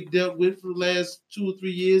that he had dealt with for the last 2 or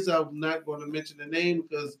 3 years. I'm not going to mention the name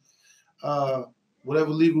because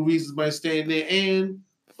whatever legal reasons might stand there, and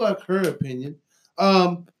fuck her opinion.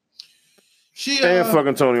 She and fuck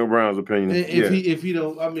Antonio Brown's opinion. If he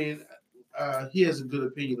don't, I mean, he has a good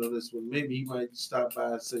opinion on this one. Maybe he might stop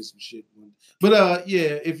by and say some shit. But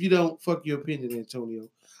yeah, if you don't, fuck your opinion, Antonio.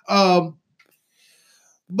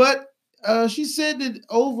 But she said that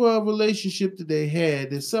over a relationship that they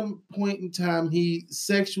had, at some point in time, he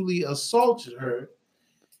sexually assaulted her.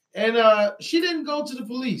 And she didn't go to the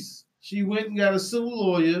police. She went and got a civil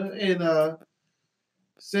lawyer and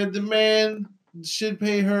said the man should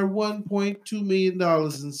pay her $1.2 million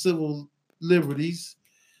in civil liberties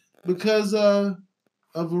because of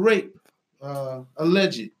a rape,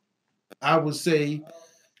 alleged. I would say,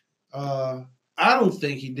 I don't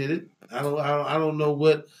think he did it. I don't know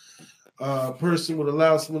what person would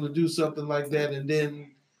allow someone to do something like that and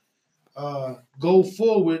then go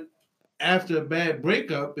forward after a bad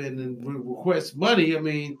breakup and then request money. I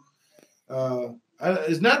mean,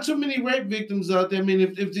 there's not too many rape victims out there. I mean,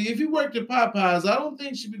 if you worked at Popeyes, I don't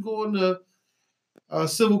think she'd be going to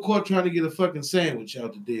civil court trying to get a fucking sandwich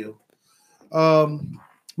out the deal.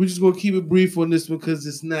 We're just gonna keep it brief on this one because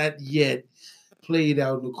it's not yet played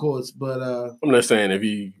out in the courts. But I'm not saying if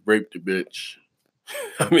he raped the bitch.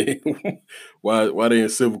 I mean, why they in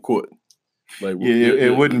civil court? Like,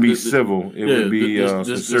 it wouldn't be civil. It would be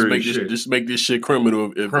just make this shit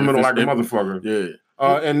criminal. Criminal like a motherfucker. Yeah.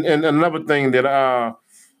 And another thing that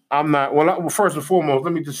I'm not. Well, first and foremost,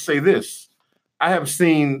 let me just say this: I have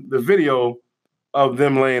seen the video of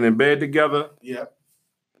them laying in bed together. Yeah.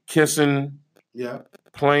 Kissing. Yeah.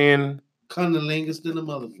 Playing. Cunnilingus than a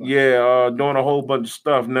motherfucker. Yeah. Doing a whole bunch of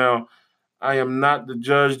stuff. Now, I am not the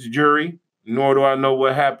judge, the jury, nor do I know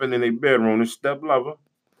what happened in a bedroom. It's step lover.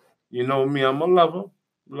 You know me, I'm a lover.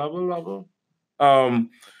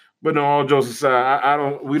 But no, all jokes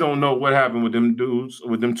aside, we don't know what happened with them dudes,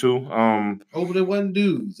 with them two. Over there wasn't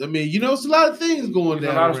dudes. I mean, it's a lot of things going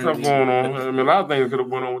down. A lot of stuff going on. I mean, a lot of things could have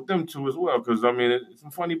went on with them two as well, because I mean, it's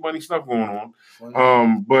some funny stuff going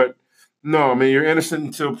on. But no, I mean, you're innocent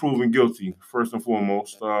until proven guilty. First and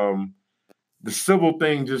foremost, the civil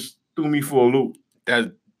thing just threw me for a loop.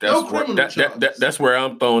 That's where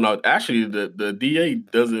I'm throwing out. Actually, the DA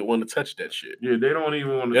doesn't want to touch that shit. Yeah, they don't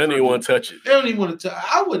even want to. They don't even want to touch it. They don't even want to touch.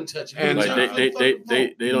 I wouldn't touch it. And like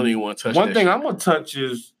they don't even want to touch. One thing I'm gonna touch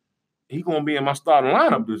is he gonna be in my starting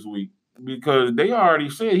lineup this week because they already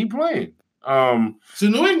said he playing. So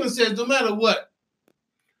New England says no matter what.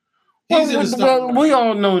 Well, we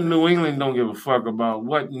all know New England don't give a fuck about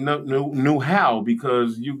what new how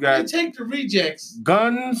because you got they take the rejects,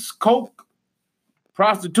 guns, coke.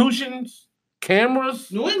 Prostitutions,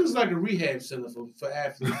 cameras. New England's like a rehab center for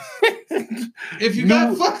athletes. If you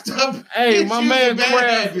got fucked up, hey, my man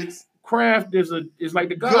Kraft is like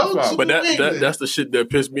the Godfather. But that's the shit that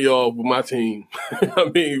pissed me off with my team. I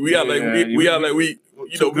mean, we are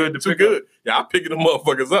too good. Yeah, I'm picking the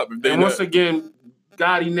motherfuckers up. If they and once again,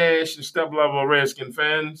 Gotti Nash and step level Redskin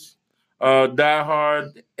fans,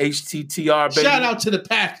 diehard HTTR baby. Shout out to the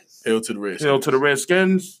Packers. Hail to the Redskins. Hail to the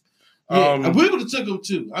Redskins. Yeah, we would have took him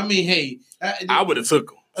too. I mean, hey, I would have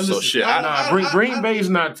took him. So shit, Green Bay's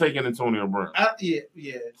not taking Antonio Brown.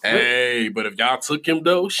 Yeah. Hey, but if y'all took him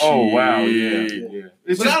though, shit. Oh wow, yeah.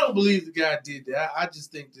 But I don't believe the guy did that. I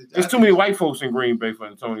just think that there's too many white folks in Green Bay for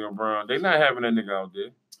Antonio Brown. They're not having that nigga out there.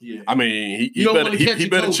 Yeah, I mean, he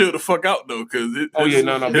better chill the fuck out though, because they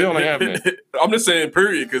don't have that. I'm just saying,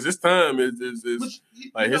 period, because this time is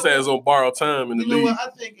like his ass on borrowed time in the league. You know what? I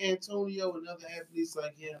think Antonio and other athletes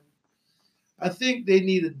like him, I think they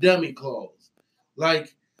need a dummy clause.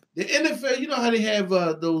 Like the NFL, you know how they have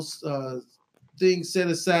those things set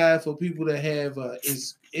aside for people that have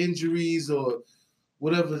injuries or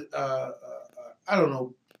whatever. I don't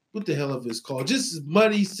know what the hell it's called. Just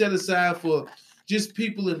money set aside for just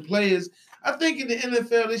people and players. I think in the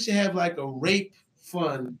NFL they should have like a rape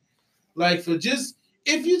fund, like for just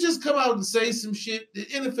if you just come out and say some shit, the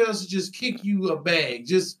NFL should just kick you a bag.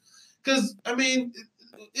 Just because, I mean,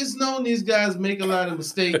 it's known these guys make a lot of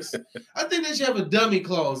mistakes. I think they should have a dummy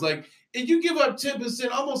clause. Like, if you give up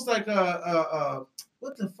 10%, almost like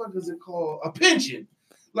what the fuck is it called? A pension.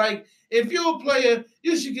 Like, if you're a player,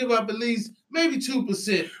 you should give up at least maybe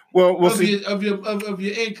 2% of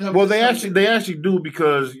your income. Well, they actually do,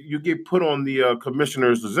 because you get put on the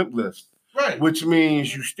commissioner's exempt list, right? Which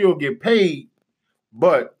means you still get paid,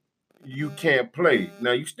 but you can't play.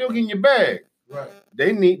 Now you still getting your bag. Right.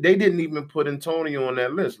 They didn't even put Antonio on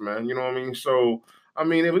that list, man. You know what I mean? So I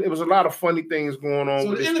mean, it was a lot of funny things going on.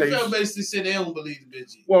 So with the this NFL case. basically said they don't believe the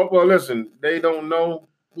bitch. Well, listen, they don't know.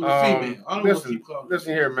 With the female. I don't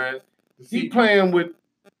listen here, man. He playing with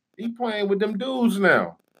them dudes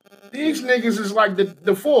now. These niggas is like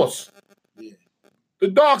the Force. Yeah. The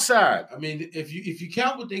dark side. I mean, if you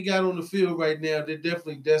count what they got on the field right now, they're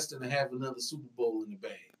definitely destined to have another Super Bowl in the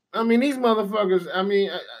bag. I mean, these motherfuckers. I mean,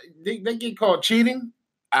 they get caught cheating.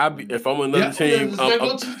 If I'm another team, I'm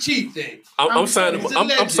go to the cheat thing. I'm signing them.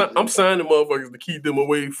 I'm signing motherfuckers to keep them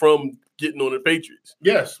away from getting on the Patriots.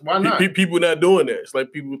 Yes, why not? People not doing that. It's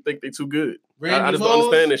like people think they too good. I just Moss, don't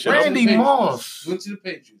understand that shit. Randy Moss went to the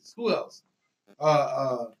Patriots. Who else?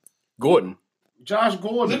 Gordon. Josh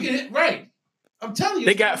Gordon. Look at it, right? I'm telling you,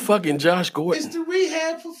 they got fucking Josh Gordon. It's the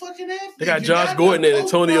rehab for fucking athletes. They got Josh Gordon and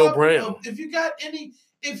Antonio Brown. If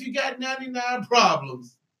you got 99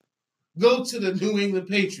 problems, go to the New England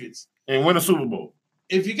Patriots and win a Super Bowl.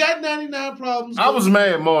 If you got 99 problems, I was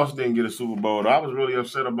mad Moss didn't get a Super Bowl. I was really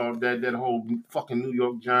upset about that whole fucking New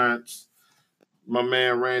York Giants. My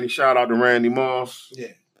man Randy, shout out to Randy Moss. Yeah,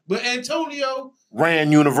 but Antonio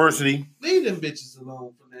ran University. Leave them bitches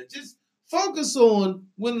alone from that. Just focus on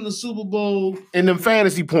winning the Super Bowl and them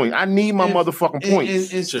fantasy points. I need my motherfucking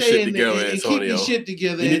points. And stay in there and keep your shit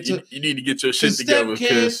together. You need to get your shit together.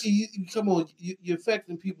 Come on, you're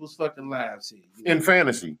affecting people's fucking lives here. In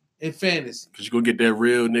fantasy. In fantasy. Because you're going to get that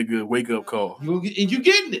real nigga wake-up call. And you're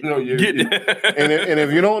getting it. No, you're getting it. and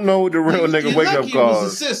if you don't know what the real nigga wake-up call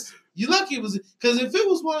is. You're lucky it was because if it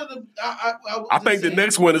was one of them, I think the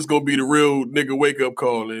next one is gonna be the real nigga wake up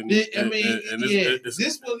call. This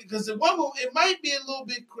one because the one it might be a little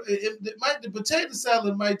bit. The potato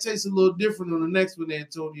salad might taste a little different on the next one,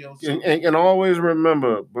 Antonio. And always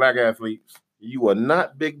remember, black athletes, you are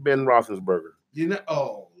not Big Ben Roethlisberger. You're not.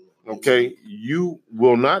 Oh, okay. You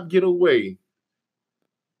will not get away.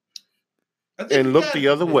 And look the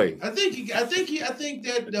other way. I think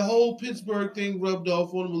that the whole Pittsburgh thing rubbed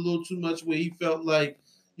off on him a little too much, where he felt like,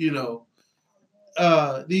 these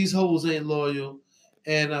hoes ain't loyal,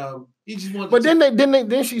 and he just wanted. But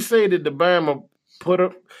then she said that the Bama put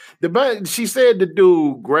her. She said the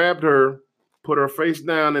dude grabbed her, put her face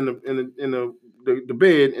down in the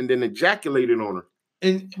bed, and then ejaculated on her.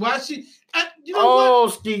 And why she?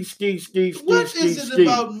 What is it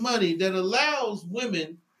about money that allows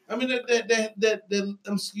women? I mean,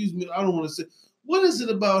 excuse me, I don't want to say. What is it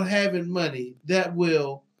about having money that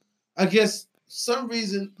will, I guess, some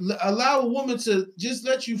reason allow a woman to just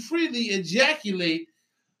let you freely ejaculate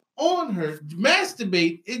on her,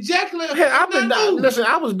 masturbate, ejaculate? Listen,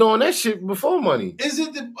 I was doing that shit before money. Is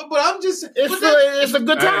it? But I'm just saying. It's a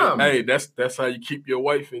good time. Hey, that's how you keep your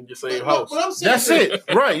wife in your same house. But I'm saying that's it,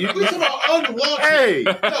 right? We're talking about unwanted. Hey,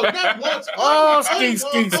 no, not once.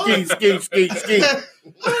 Ski.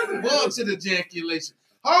 Unwanted ejaculation.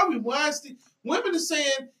 Harvey Weinstein. Women are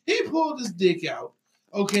saying he pulled his dick out.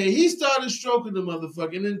 Okay, he started stroking the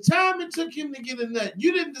motherfucker, and the time it took him to get a nut,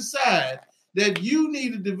 you didn't decide that you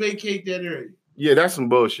needed to vacate that area. Yeah, that's some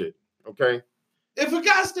bullshit. Okay. If a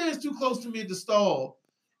guy stands too close to me at the stall,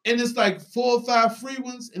 and it's like 4 or 5 free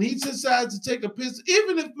ones, and he decides to take a piss,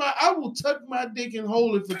 even if I will tuck my dick and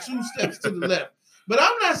hold it for 2 steps to the left. But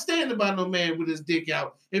I'm not standing by no man with his dick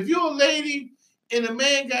out. If you're a lady and a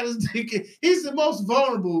man got his dick in, he's the most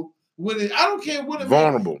vulnerable. I don't care what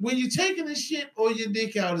vulnerable. When you're taking a shit or your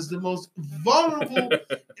dick out is the most vulnerable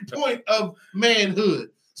point of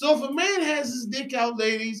manhood. So if a man has his dick out,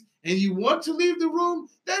 ladies, and you want to leave the room,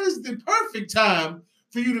 that is the perfect time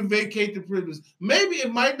for you to vacate the premises. Maybe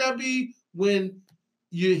it might not be when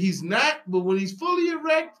he's not, but when he's fully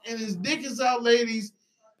erect and his dick is out, ladies,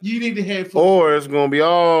 you need to head for. Or it's gonna be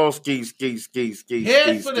all ski.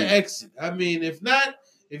 Head for the exit. I mean, if not,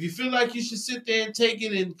 if you feel like you should sit there and take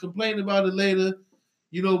it and complain about it later,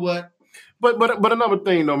 you know what? But another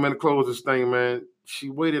thing though, man, to close this thing, man, she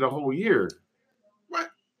waited a whole year. Right.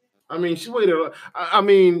 I mean, she waited. I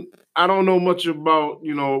mean, I don't know much about,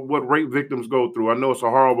 what rape victims go through. I know it's a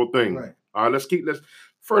horrible thing. Right. Let's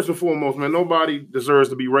first and foremost, man, nobody deserves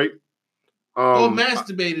to be raped. or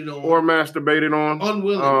masturbated on.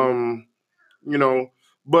 Unwillingly. You know,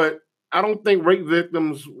 but I don't think rape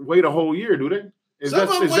victims wait a whole year, do they? Is that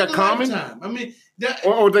common? Lifetime. I mean,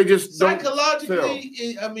 or they just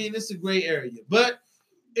psychologically, I mean, it's a gray area. But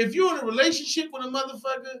if you're in a relationship with a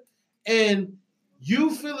motherfucker and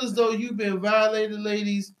you feel as though you've been violated,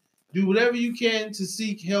 ladies, do whatever you can to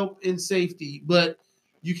seek help and safety. But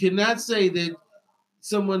you cannot say that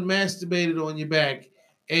someone masturbated on your back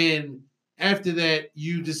and after that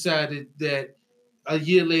you decided that a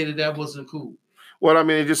year later that wasn't cool. Well, I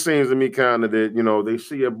mean, it just seems to me kind of that, you know, they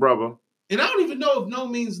see a brother. And I don't even know if no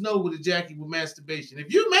means no with a Jackie with masturbation.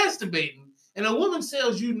 If you're masturbating and a woman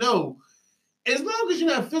tells you no, as long as you're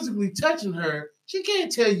not physically touching her, she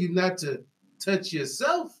can't tell you not to touch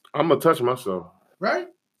yourself. I'm going to touch myself. Right?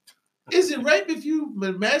 Is it rape if you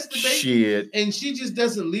masturbate Shit. And she just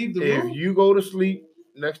doesn't leave the room? If you go to sleep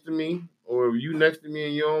next to me or if you next to me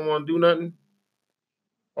and you don't want to do nothing,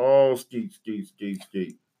 all skeet.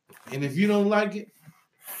 And if you don't like it,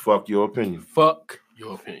 fuck your opinion. Fuck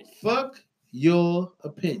your opinion. Fuck your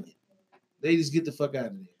opinion. Ladies, get the fuck out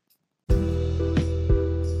of there.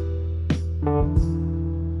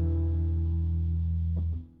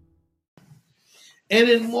 And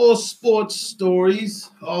in more sports stories,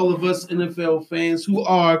 all of us NFL fans who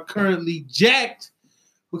are currently jacked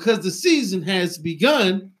because the season has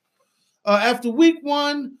begun. After week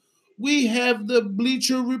 1, we have the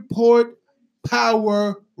Bleacher Report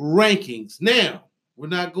Power Rankings. Now, we're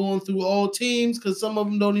not going through all teams because some of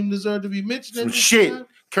them don't even deserve to be mentioned. Some shit. Time.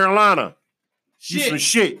 Carolina. Shit. You some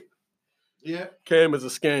shit. Yeah. Cam is a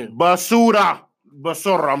scam. Basura.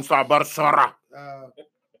 I'm sorry. Basura.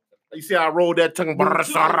 You see how I rolled that tongue?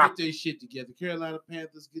 Basura. Get their shit together. Carolina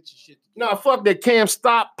Panthers, get your shit together. Nah, fuck that. Cam,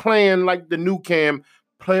 stop playing like the new Cam.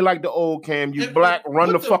 Play like the old Cam. You black,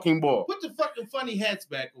 run the fucking ball. Put the fucking funny hats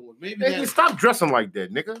back on. Maybe hey, stop dressing like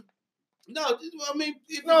that, nigga. No, I mean...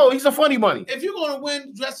 he's a funny bunny. If you're going to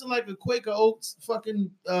win dressing like a Quaker Oats fucking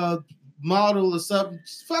model or something,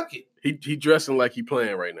 fuck it. He dressing like he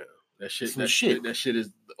playing right now. That shit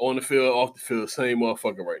is on the field, off the field, same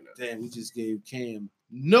motherfucker right now. Damn, we just gave Cam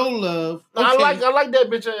no love. Okay. I like that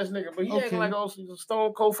bitch ass nigga, but he acting like he's a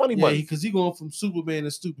stone cold funny bunny. Yeah, because he going from Superman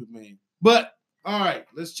to Stupid Man. But, all right,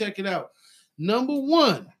 let's check it out. Number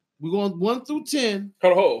 1, we're going 1 through 10.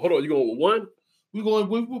 Hold on. You going with 1? We're going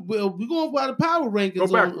by the power rankings. Go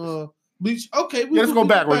backwards. Bleach. Okay, let's go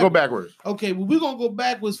backwards. Go backwards. Okay, well, we're gonna go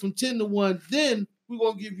backwards from 10 to 1. Then we're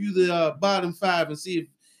gonna give you the bottom 5 and see if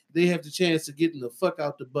they have the chance of getting the fuck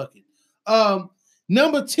out the bucket.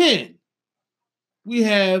 Number 10, we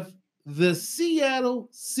have the Seattle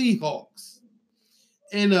Seahawks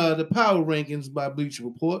in the power rankings by Bleacher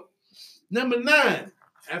Report. Number 9,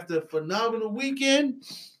 after a phenomenal weekend.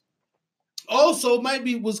 Also,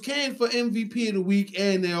 was canned for MVP of the week,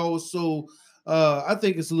 and they also, I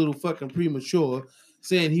think it's a little fucking premature,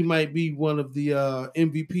 saying he might be one of the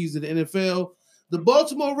MVPs of the NFL. The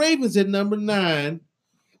Baltimore Ravens at number 9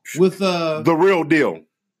 with the real deal.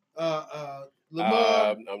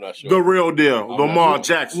 Lamar. I'm not sure. The real deal. Lamar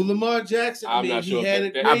Jackson. Well, Lamar Jackson. I'm not sure.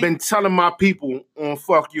 I've been telling my people on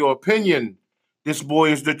Fuck Your Opinion, this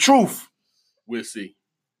boy is the truth. We'll see.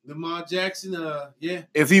 Lamar Jackson, yeah.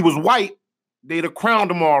 If he was white, they'd have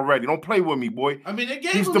crowned him already. Don't play with me, boy. I mean, they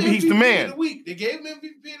gave him MVP he's the man. of the week. They gave him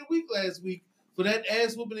MVP of the week last week for that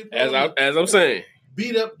ass whooping. As I'm saying,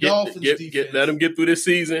 beat up Dolphins defense. Let him get through this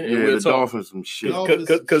season, and we'll talk. Dolphins some shit.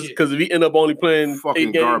 Because if he end up only playing fucking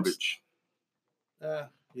 8 games, garbage. Yeah.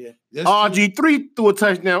 RG3 threw a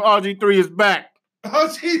touchdown. RG3 is back.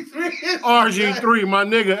 RG3, my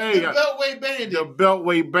nigga. Hey, the Beltway Bandit. The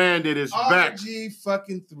Beltway Bandit is back. RG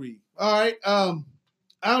fucking 3. All right.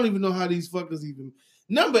 I don't even know how these fuckers even.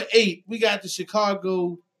 Number 8, we got the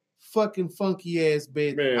Chicago fucking funky ass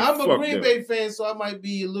band. Man, I'm a Green Bay fan, so I might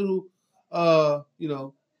be a little, Y'all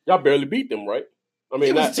barely beat them, right? I mean,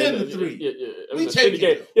 it was 10-3. Yeah. It was a shitty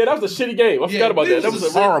game. Yeah, that was a shitty game. I forgot about that. That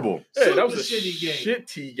was horrible. Yeah, that was a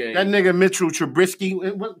shitty game. That nigga Mitchell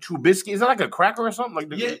Trubisky. What Trubisky? Is that like a cracker or something? Like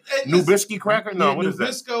the Nubisky cracker? No, what is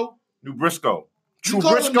that? Nubisco.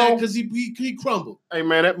 Trubisco because he crumbled. Hey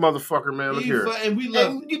man, that motherfucker, man. Look here. And we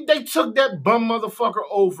love him. They took that bum motherfucker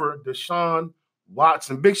over Deshaun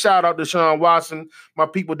Watson. Big shout out to Deshaun Watson. My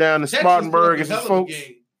people down in Spartanburg and his folks.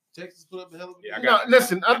 Texas put up a hell of a game.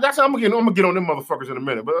 Listen, I'm gonna get on them motherfuckers in a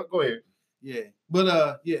minute, but go ahead. Yeah,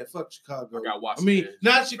 but fuck Chicago. I got Watson. I mean,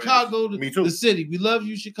 not Chicago, Me too. The city. We love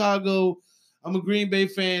you, Chicago. I'm a Green Bay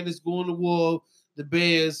fan that's going to war. The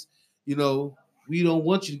Bears, we don't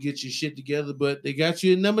want you to get your shit together, but they got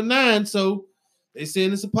you at number 9, so they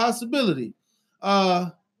saying it's a possibility.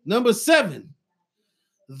 Number 7,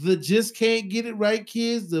 the just can't get it right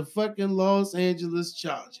kids, the fucking Los Angeles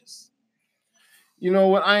Chargers. You know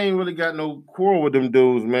what? I ain't really got no quarrel with them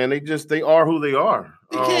dudes, man. They are who they are.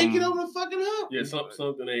 They can't get over the fucking hump. Yeah,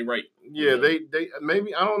 something ain't right. Yeah, they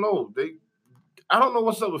maybe I don't know. I don't know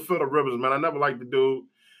what's up with Phillip Rivers, man. I never liked the dude.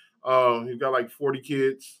 He's got like 40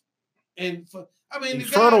 kids. And he's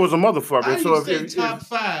fertile as a motherfucker. I So say top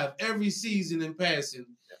 5 every season in passing.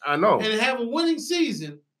 I know. And have a winning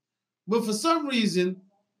season, but for some reason,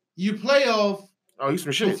 you playoff he's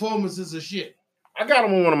some shit. Performances are shit. I got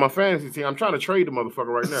him on one of my fantasy teams. I'm trying to trade the motherfucker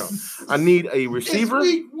right now. I need a receiver. It's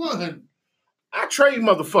week 1. I trade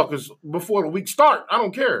motherfuckers before the week start. I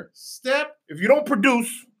don't care. If you don't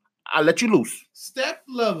produce, I let you loose. Step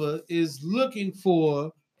Lover is looking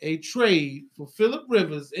for a trade for Phillip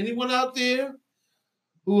Rivers. Anyone out there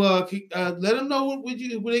who let them know where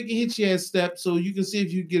they can hit you at, Step, so you can see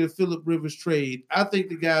if you get a Phillip Rivers trade. I think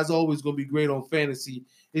the guy's always going to be great on fantasy.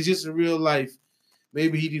 It's just in real life.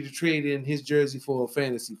 Maybe he need to trade in his jersey for a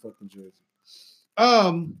fantasy fucking jersey.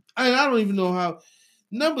 I don't even know how.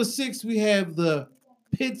 Number 6, we have the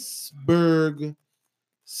Pittsburgh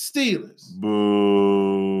Steelers.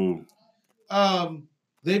 Boo.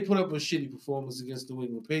 They put up a shitty performance against the New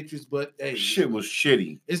England Patriots, but hey, shit was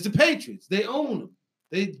shitty. It's the Patriots. They own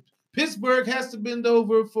them. Pittsburgh has to bend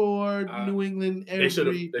over for New England. They should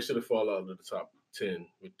have fallen out of the top 10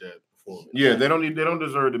 with that performance. Yeah, they don't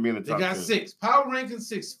deserve to be in the top 10. They got 6. Power ranking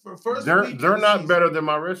 6 for first. They're not better than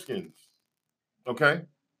my Redskins. Okay,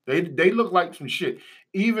 they look like some shit.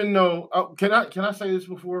 Even though can I say this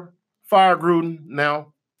before? Fire Gruden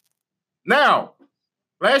now.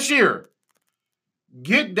 Last year.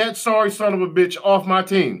 Get that sorry son of a bitch off my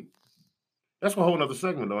team. That's a whole nother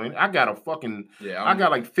segment, though, ain't it? I got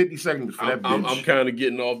like 50 seconds for that bitch. I'm kind of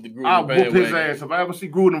getting off the Gruden I'll bandwagon. whoop his ass. If I ever see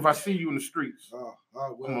Gruden, if I see you in the streets,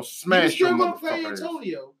 I'm going to smash your motherfucker.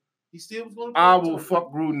 Antonio. He still was going to I will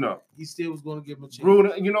fuck Gruden up. He still was going to give him a chance.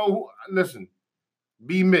 Gruden, listen,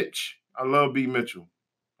 B. Mitch. I love B. Mitchell.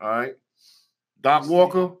 All right? Doc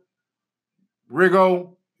Walker,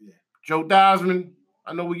 Riggo, Joe Theismann.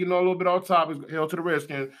 I know we're getting a little bit off topic. Hell to the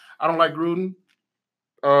Redskins. I don't like Gruden.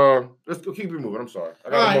 Let's keep it moving. I'm sorry. I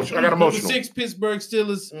got emotional. Number 6, Pittsburgh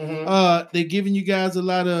Steelers. Mm-hmm. They're giving you guys a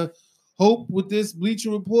lot of hope with this Bleacher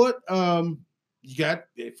Report. You got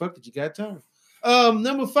time.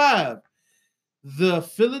 Number 5, the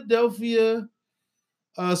Philadelphia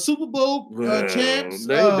Super Bowl champs.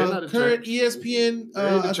 Current ESPN.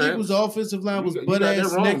 I think it was the offensive line was butt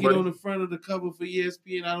ass naked on the front of the cover for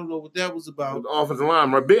ESPN. I don't know what that was about. The offensive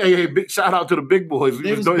line, right? Big shout out to the big boys.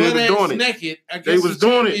 They was butt ass naked. I guess they was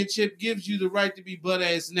doing it. Championship gives you the right to be butt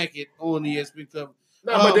ass naked on the ESPN cover.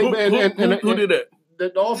 No, but who did that?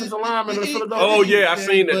 The offensive lineman of Philadelphia. Oh yeah, I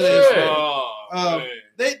seen that.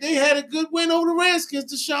 They had a good win over the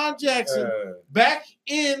Redskins. Deshaun Jackson back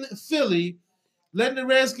in Philly. Letting the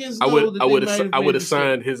Redskins know I would have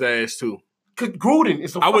signed his ass too. Gruden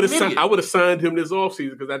is I would have signed him this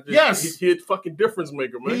offseason because he had fucking difference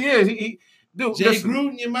maker, man. He is. Dude, Jay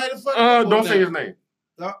Gruden, you might have fucking. Don't say his name.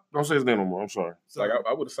 Don't say his name no more. I'm sorry.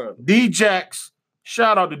 I would have signed him. D-Jax.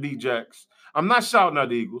 Shout out to D-Jax. I'm not shouting out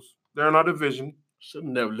the Eagles. They're in our division. Should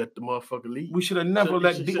have never let the motherfucker leave. We should have never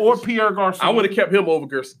or Pierre Garçon. I would have kept him over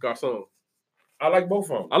Garçon. I like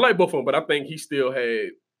both of them. But I think he still had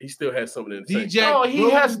something in the tank. He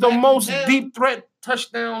has the most deep threat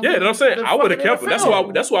touchdowns. Yeah, that's what I'm saying. I would have kept him. That's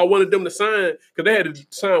why I wanted them to sign, because they had to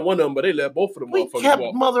sign one of them, but they let both of them motherfuckers kept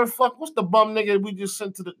walk. Motherfucker. What's the bum nigga we just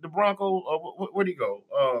sent to the Broncos? Where'd he go?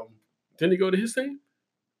 Didn't he go to his team?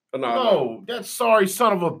 No, that sorry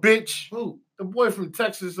son of a bitch. Who? The boy from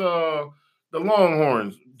Texas, the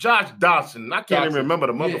Longhorns. Josh Dotson. I can't even remember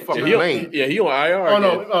the motherfucker's name. Yeah, he on IR. Oh,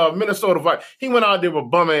 no, Minnesota Vikings. He went out there with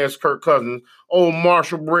bum-ass Kirk Cousins, old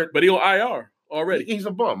Marshall Britt. But he on IR already. He's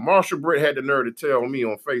a bum. Marshall Britt had the nerve to tell me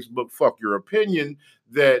on Facebook, fuck your opinion,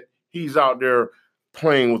 that he's out there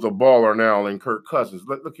playing with a baller now in Kirk Cousins.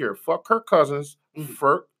 Look here. Fuck Kirk Cousins.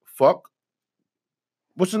 Fuck.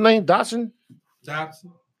 What's his name? Dotson?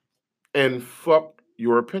 And fuck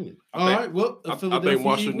your opinion. All right. Well, I think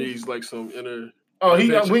Marshall needs like some inner... Oh, we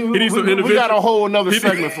got a whole another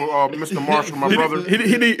segment for Mr. Marshall, my brother.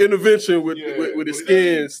 He need intervention with his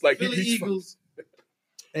skins. Like Philly Eagles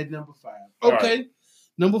at number 5. Okay, right.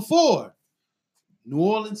 Number 4, New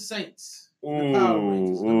Orleans Saints.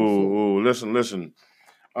 Listen.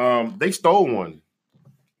 They stole one.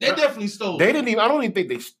 They definitely stole. They didn't even. I don't even think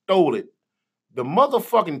they stole it. The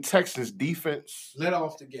motherfucking Texans defense let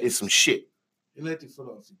off the gas. Is some shit. They let their foot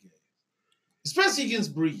off the gas. Especially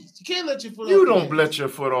against Breeze. You can't let your foot off. You don't let your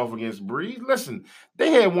foot off against Breeze. Listen,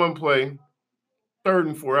 they had one play, 3rd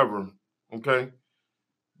and forever, okay?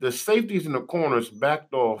 the safeties in the corners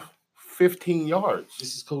backed off 15 yards.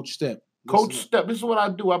 This is Coach Step. Coach Step, this is what I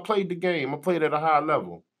do. I played the game. I played at a high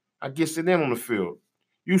level. I get it in on the field.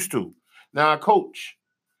 Used to. Now I coach.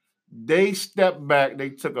 They stepped back. They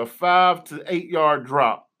took a 5 to 8 yard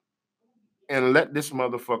drop and let this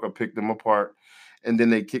motherfucker pick them apart. And then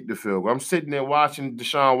they kicked the field goal. I'm sitting there watching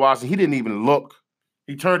Deshaun Watson. He didn't even look.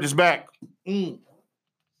 He turned his back.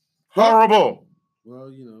 Horrible.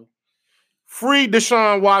 Well, you know. Free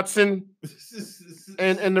Deshaun Watson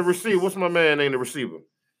and the receiver. What's my man name? The receiver?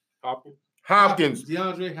 Hopkins.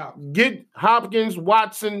 DeAndre Hopkins. Get Hopkins,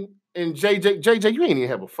 Watson, and JJ. JJ, you ain't even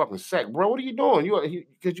have a fucking sack, bro. What are you doing?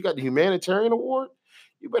 Because you got the humanitarian award?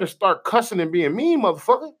 You better start cussing and being mean,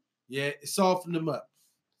 motherfucker. Yeah, soften them up.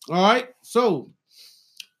 All right, so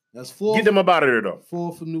that's 4. Get them up out of there, though.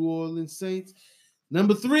 4 for New Orleans Saints.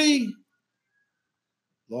 Number 3,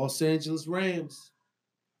 Los Angeles Rams.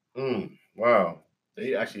 Wow.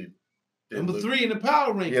 They actually number 3 in the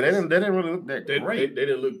power rankings. Yeah, they didn't really look that great. They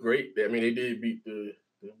didn't look great. I mean, they did beat the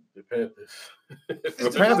Panthers.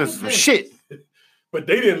 The Panthers were shit. But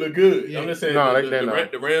they didn't look good. Yeah. I'm just saying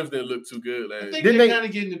the Rams didn't look too good. I think they're kind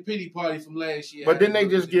of getting the pity party from last year. But didn't they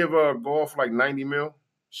just give Goff like 90 mil?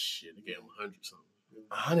 Shit, they gave him 100 something.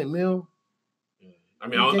 100 mil? Yeah. I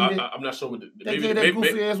mean, I'm not sure what maybe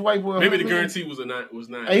goofy ass white boy. Maybe the guarantee was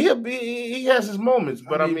 9. He has his moments,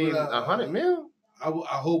 but I mean 100 mil. I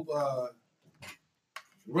hope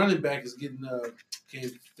running back is getting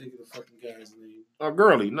can't think of the fucking guy's name.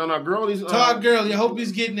 Gurley. No, Gurley's Todd Gurley. I hope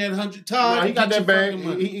he's getting that 100. Todd, no, he got that bag.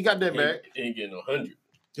 He got that bag. He ain't getting 100.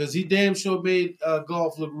 Because he damn sure made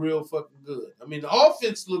Goff look real fucking good. I mean, the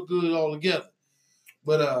offense looked good altogether.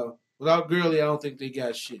 But without Gurley, I don't think they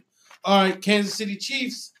got shit. All right, Kansas City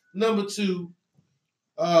Chiefs, number 2.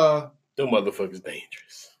 Them motherfuckers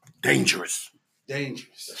dangerous.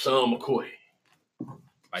 Sean McCoy.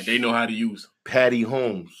 Like, they know how to use him. Patty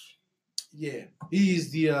Holmes. Yeah, he's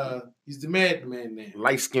the madman now.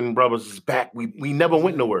 Light-skinned brothers is back. We never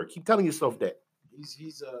went nowhere. Keep telling yourself that.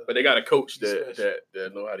 But they got a coach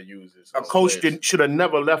that know how to use this. A coach should have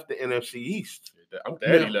never left the NFC East. I'm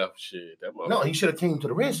glad he left. Shit, no, he should have came to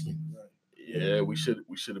the Redskins. Yeah, we should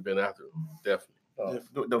have been after him.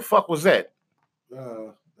 Definitely. The fuck was that?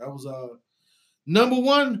 That was number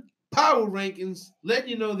 1 power rankings. Letting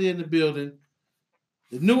you know they're in the building.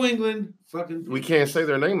 The New England fucking. We can't say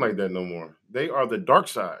their name like that no more. They are the dark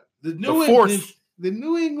side. The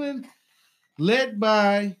New England, led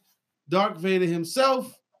by Dark Vader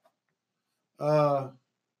himself. I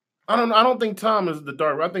don't think Tom is the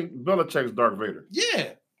Dark. I think Belichick's Dark Vader. Yeah.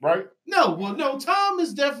 Right? No. Tom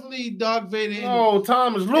is definitely Dark Vader. No,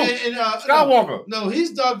 Tom is Luke Skywalker. No,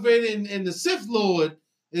 he's Dark Vader, and the Sith Lord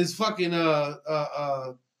is fucking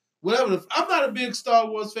whatever. I'm not a big Star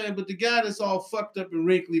Wars fan, but the guy that's all fucked up and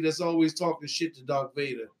wrinkly that's always talking shit to Darth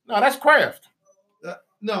Vader. No, that's Kraft.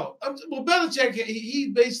 No, well, Belichick,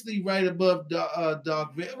 he's basically right above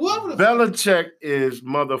Darth Vader. Belichick is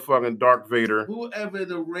motherfucking Darth Vader. Whoever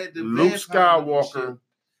the Luke Skywalker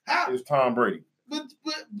is Tom Brady. But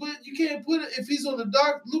you can't put it if he's on the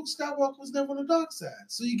dark. Luke Skywalker was never on the dark side,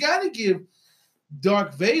 so you got to give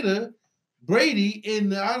Darth Vader. Brady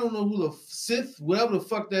and I don't know who the Sith, whatever the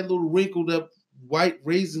fuck that little wrinkled up white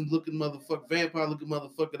raisin looking motherfucker, vampire looking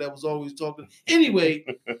motherfucker that was always talking. Anyway,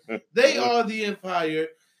 they are the Empire.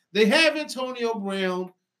 They have Antonio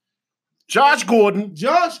Brown, Josh Gordon,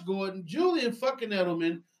 Julian fucking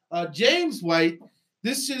Edelman, James White.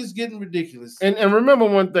 This shit is getting ridiculous. And remember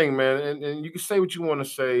one thing, man, and you can say what you want to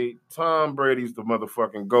say. Tom Brady's the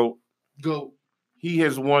motherfucking GOAT. GOAT. He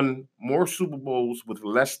has won more Super Bowls with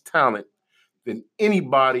less talent than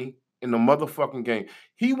anybody in the motherfucking game.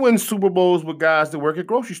 He wins Super Bowls with guys that work at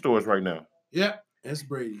grocery stores right now. Yeah, that's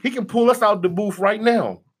Brady. He can pull us out the booth right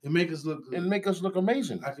now. And make us look good. And make us look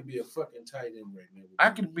amazing. I could be a fucking tight end right now.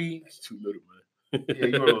 I could be. It's too little, man. Yeah,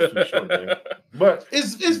 you're a little too short, man. But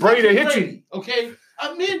it's Brady hit you. Okay?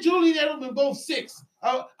 Me and Julian Edelman both 6.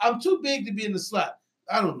 I'm too big to be in the slot.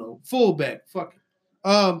 I don't know. Fullback. Fuck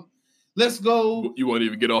it. Let's go. You won't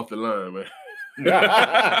even get off the line, man.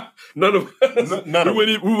 None of us. We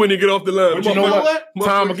wouldn't even get off the line. But you know what?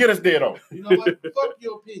 Tom will get us there, though. You know what? Fuck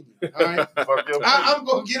your opinion. All right? I'm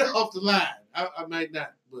going to get off the line. I might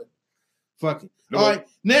not, but fuck it. No. All right.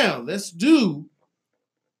 Now, let's do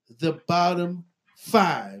the bottom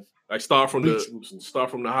 5. Like start from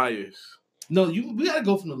the highest. No, we got to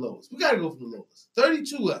go from the lowest.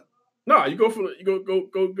 32 up. No, you go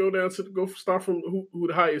down to start from who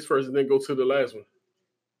the highest first, and then go to the last one.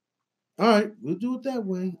 All right, we'll do it that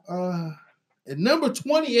way. At number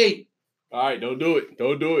 28. All right, don't do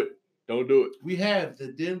it. We have the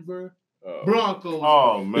Denver Broncos.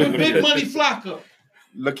 Oh man, With Big Money Flacco.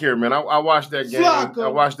 Look here, man. I watched that game. Flacco. I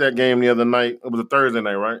watched that game the other night. It was a Thursday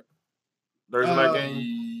night, right? Thursday night game.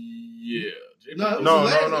 Yeah. No. The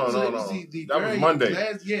That was Monday.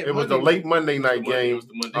 It was the late Monday night game. It was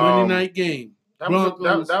the Monday night game. That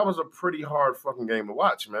was a pretty hard fucking game to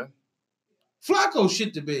watch, man. Flacco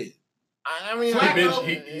shit the bed. I mean,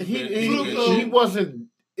 he wasn't.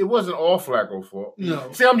 It wasn't all Flacco's fault. No.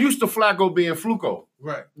 See, I'm used to Flacco being Fluco.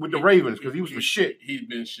 Right. With the Ravens, because he was for shit. He's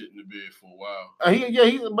been shitting the bed for a while.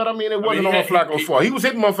 But I mean, it wasn't all Flacco's fault. He was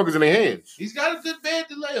hitting motherfuckers in their hands. He's got a good bag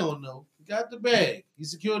to lay on, though. He got the bag. He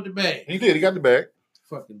secured the bag. He did. He got the bag.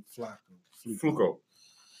 Fucking Flacco. Fluco.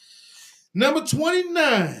 Number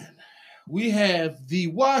 29. We have the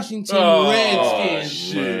Washington Redskins.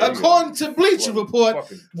 Shit. According to Bleacher Report,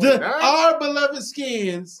 our beloved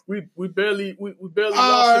Skins we barely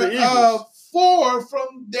lost to the Eagles. 4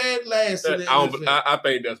 from dead last in the NFL. I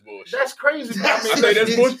think that's bullshit. That's crazy. I think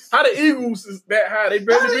that's bullshit. How the Eagles is that high? They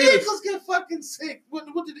barely How beat the us. Eagles get fucking sick? What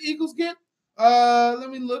did the Eagles get? Let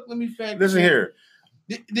me look. Let me fact. Listen here.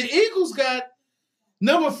 The Eagles got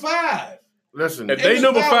number 5. Listen, if they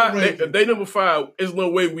number 5, there's no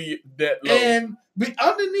way we that low. And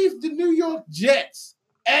underneath the New York Jets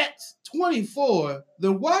at 24,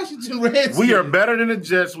 the Washington Redskins. We are better than the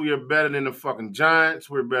Jets. We are better than the fucking Giants.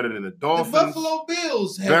 We're better than the Dolphins. The Buffalo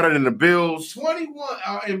Bills better than the Bills. 21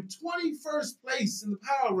 are in 21st place in the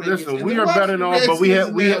power rankings. Listen, we are better than all, but we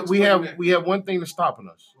have one thing that's stopping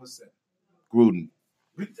us. What's that? Gruden.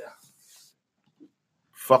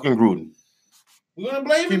 Fucking Gruden. We're gonna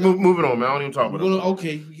blame Keep moving on, man. I don't even talk about it.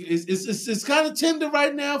 Okay, it's kind of tender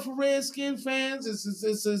right now for Redskin fans.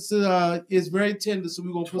 It's very tender, so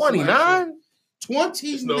we're gonna put 29.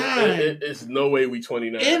 29. It's no way we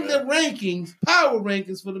 29 in the rankings, power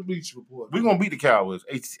rankings for the Bleacher Report. We're gonna beat the Cowboys.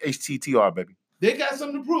 HTTR, baby. They got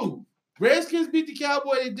something to prove. Redskins beat the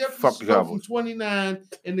Cowboys. They definitely start from 29,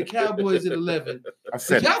 and the Cowboys at 11. I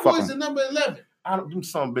said the Cowboys are number 11. Them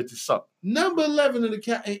some bitches suck. Number 11 in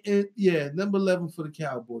the number 11 for the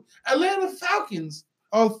Cowboys. Atlanta Falcons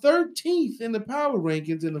are 13th in the power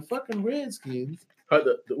rankings, in the fucking Redskins. What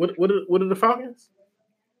are the Falcons?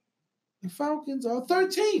 The Falcons are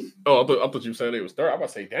 13th. Oh, I thought you were saying they was third. I'm about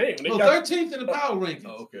to say, damn. 13th in the power rankings.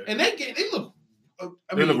 Oh, okay. And they look.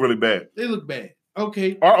 They look really bad. They look bad.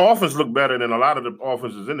 Okay. Our offense look better than a lot of the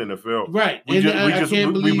offenses in the NFL. Right. We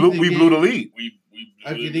blew the lead.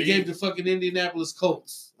 They gave the fucking Indianapolis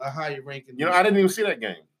Colts a higher ranking. You know, I didn't even see that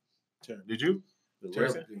game. Terrible. Did you?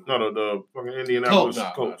 Terrible. No, the fucking Indianapolis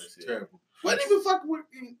Colts. Terrible. Wasn't even fucking with.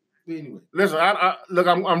 Anyway. Listen,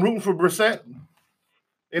 I'm rooting for Brissett.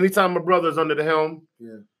 Anytime my brother's under the helm,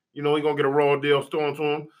 you know, he's gonna get a raw deal thrown to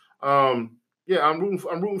him. I'm rooting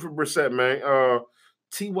for Brissett, man.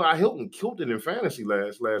 T.Y. Hilton killed it in fantasy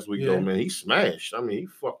last week, though, man. He smashed. I mean, he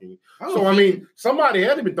fucking. Somebody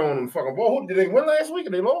had to be throwing him the fucking ball. Did they win last week or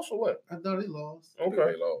they lost or what? I thought they lost. Okay.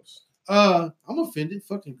 They lost. I'm offended.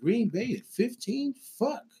 Fucking Green Bay at 15.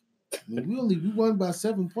 Fuck. I mean, we won by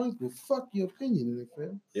 7 points, but fuck your opinion,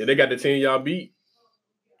 NFL. Yeah, they got the team y'all beat.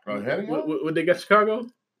 What they got, Chicago?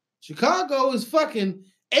 Chicago is fucking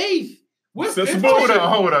 8th. That's some bullshit.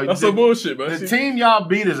 Hold on. That's some bullshit, man. The team y'all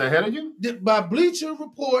beat is ahead of you? By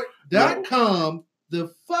BleacherReport.com, the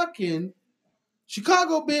fucking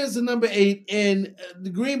Chicago Bears are number 8, and the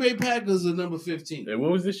Green Bay Packers are number 15. And when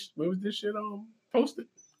was this shit posted?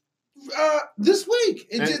 This week.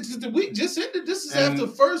 The week just ended. This is after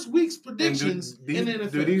first week's predictions in the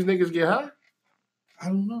NFL. Do these niggas get high? I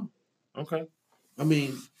don't know. Okay. I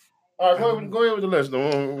mean, all right, go ahead with the list.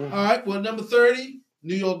 All right. Well, number 30,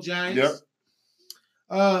 New York Giants. Yep.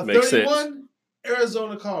 31,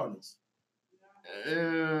 Arizona Cardinals.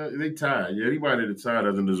 They tied. Yeah, anybody that tied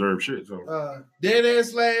doesn't deserve shit. So dead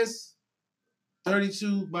ass last,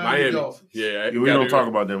 32, Miami Dolphins. Yeah, we don't talk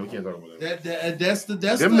about them. We can't talk about them. That's them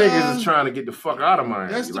niggas is trying to get the fuck out of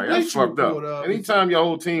Miami. That's fucked up. Anytime your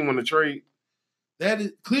whole team want to trade. That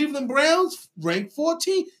is Cleveland Browns ranked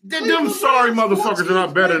 14. Them sorry motherfuckers are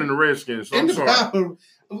not better than the Redskins. So I'm sorry.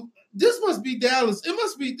 This must be Dallas. It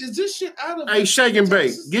must be. Is this shit out of? Hey, Shake and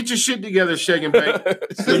Bake, get your shit together, Shake and Bake.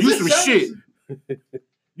 You some shit.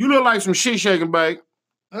 You look like some shit, Shake and Bake.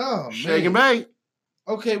 Oh man, Shake and Bake.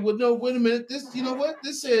 Okay, well, no, wait a minute. This, you know what?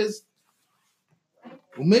 This says.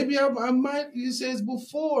 Well, maybe I might. It says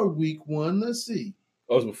before week 1. Let's see.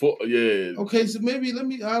 Oh, it was before. Yeah. Okay, so maybe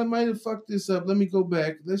I might have fucked this up. Let me go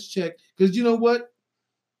back. Let's check. Because you know what?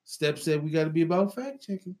 Steph said we got to be about fact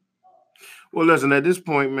checking. Well, listen, at this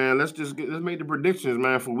point, man, let's make the predictions,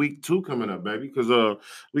 man, for week 2 coming up, baby. Because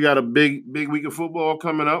we got a big week of football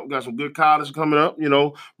coming up. We got some good college coming up. You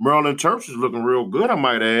know, Maryland Terps is looking real good, I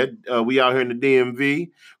might add. We out here in the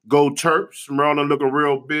DMV. Go Terps. Maryland looking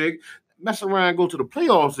real big. Mess around and go to the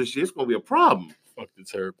playoffs this year. It's gonna be a problem. Fuck the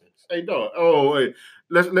Terrapins. Hey, dog. Oh, wait.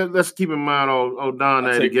 Let's keep in mind, Don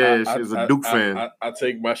Gas is a Duke fan. I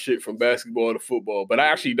take my shit from basketball to football, but I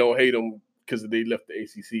actually don't hate them because they left the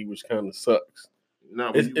ACC, which kind of sucks.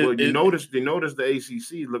 No, you notice the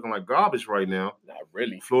ACC is looking like garbage right now. Not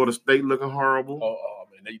really. Florida State looking horrible. Oh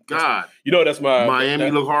man, God. You know that's my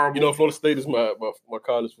Miami look horrible. You know Florida State is my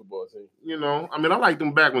college football team. You know, I mean, I liked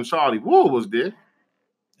them back when Charlie Wood was there.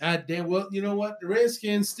 Damn. Well, you know what? The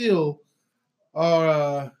Redskins still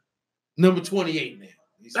are number 28 now.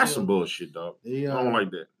 That's some bullshit, dog. I don't like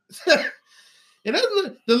that. And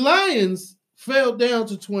the Lions fell down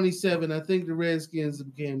to 27. I think the Redskins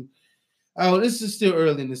became. Oh, this is still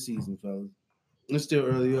early in the season, fellas. It's still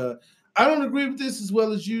early. I don't agree with this as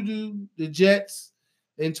well as you do. The Jets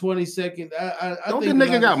in 22nd. I don't think the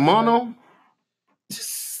nigga got mono.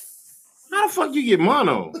 How the fuck you get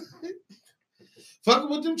mono? Fucking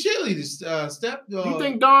with them cheerleaders. You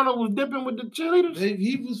think Darnold was dipping with the cheerleaders?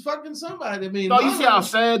 He was fucking somebody. I mean, no, you see how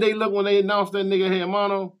sad they look when they announced that nigga had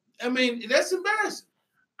mono? I mean, that's embarrassing.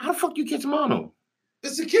 How the fuck you catch mono?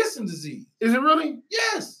 It's a kissing disease. Is it really?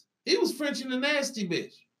 Yes. He was Frenching a nasty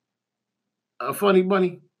bitch. A funny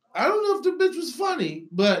bunny? I don't know if the bitch was funny,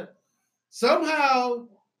 but somehow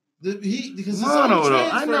because mono though.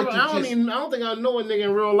 I don't think I know a nigga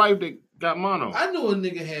in real life that got mono. I knew a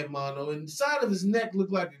nigga had mono, and the side of his neck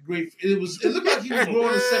looked like a grape. It looked like he was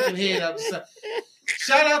growing a second head out the side.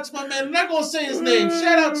 Shout out to my man. I'm not gonna say his name.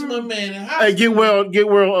 Shout out to my man. Hey, get well,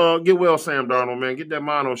 Sam Darnold, man. Get that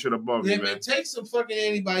mono shit above you, man. Take some fucking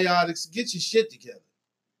antibiotics. Get your shit together.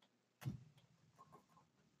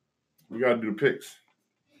 We gotta do the picks.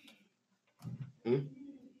 What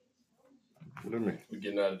do you mean? We're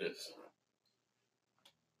getting out of this.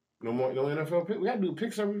 No NFL picks? We gotta do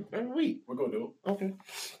picks every week. We're gonna do it. Okay.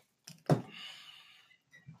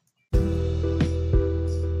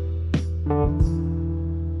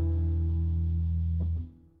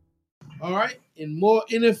 All right. In more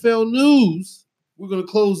NFL news, we're gonna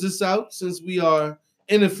close this out since we are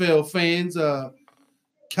NFL fans.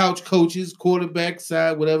 Couch coaches, quarterback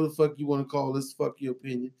side, whatever the fuck you want to call this, fuck your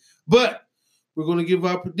opinion. But we're going to give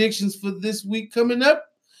our predictions for this week coming up.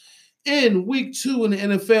 In week 2 in the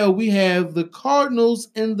NFL, we have the Cardinals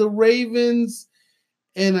and the Ravens,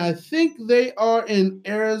 and I think they are in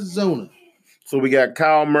Arizona. So we got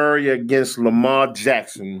Kyle Murray against Lamar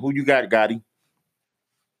Jackson. Who you got, Gotti?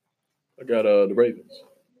 I got the Ravens.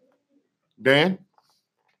 Dan?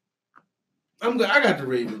 I got the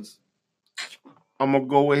Ravens. I'm gonna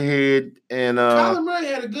go ahead and Kyler Murray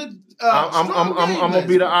had a good. I'm gonna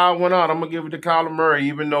be the odd one out. I'm gonna give it to Kyler Murray,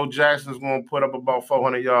 even though Jackson's gonna put up about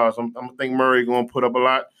 400 yards. I'm gonna think Murray gonna put up a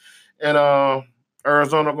lot, and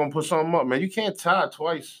Arizona gonna put something up. Man, you can't tie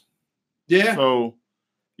twice. Yeah. So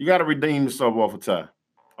you got to redeem yourself off a tie.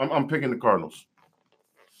 I'm picking the Cardinals.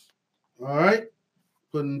 All right,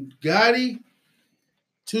 putting Gotti,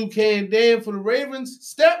 2K and Dan for the Ravens.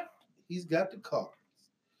 Step, he's got the Cards.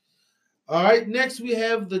 All right, next we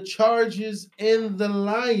have the Chargers and the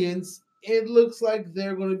Lions. It looks like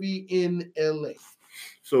they're going to be in LA.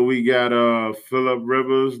 So we got Phillip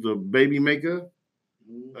Rivers, the baby maker,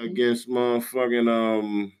 against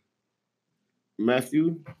motherfucking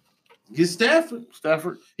Matthew. Get Stafford.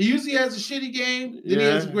 Stafford. He usually has a shitty game, then he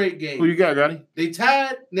has a great game. Who you got, Gotti? They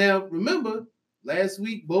tied. Now, remember, last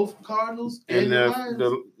week, both Cardinals and the Lions.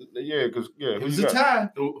 It was a tie.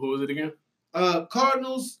 Who was it again?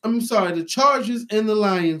 The Chargers and the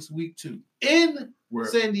Lions week 2 in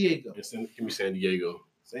San Diego. Give me San Diego.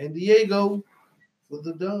 San Diego for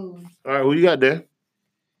the Dogs. All right, who you got there?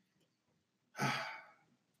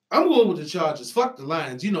 I'm going with the Chargers. Fuck the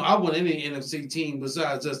Lions. You know, I want any NFC team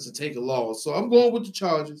besides us to take a loss. So I'm going with the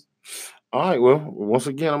Chargers. All right, well, once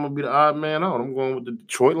again, I'm going to be the odd man out. I'm going with the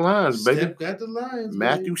Detroit Lions, baby. Steph got the Lions,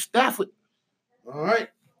 Matthew Stafford. All right.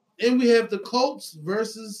 And we have the Colts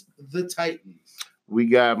versus the Titans. We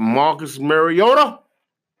got Marcus Mariota,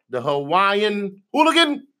 the Hawaiian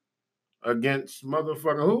hooligan, against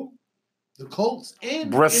motherfucking who? The Colts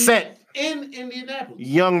and Brissett. In Indianapolis.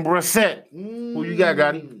 Young Brissett. Who you got,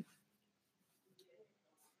 Gotti?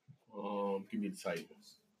 Give me the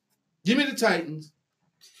Titans. Give me the Titans.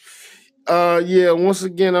 Yeah, once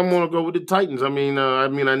again, I'm gonna go with the Titans. I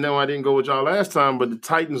know I didn't go with y'all last time, but the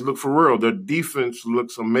Titans look for real. Their defense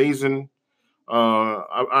looks amazing.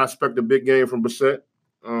 I expect a big game from Brissett,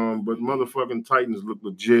 but motherfucking Titans look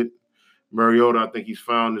legit. Mariota, I think he's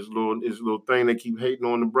found his little thing. They keep hating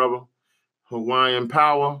on the brother. Hawaiian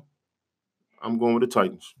Power. I'm going with the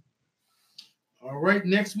Titans. All right.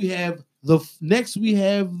 Next we have the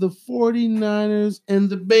 49ers and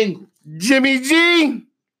the Bengals. Jimmy G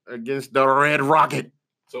against the Red Rocket.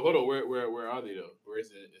 So hold on, where are they though? Where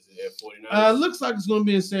is it? Is it at 49ers? Looks like it's going to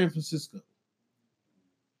be in San Francisco.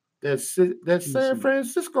 That's San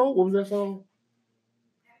Francisco. What was that song?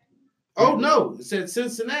 Oh no, it said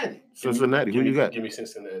Cincinnati. Cincinnati. Who you got? Give me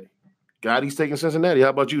Cincinnati. Gotti's taking Cincinnati. How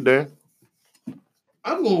about you, Dan?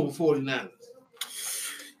 I'm going with 49ers.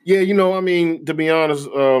 Yeah, I mean, to be honest,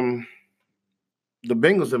 the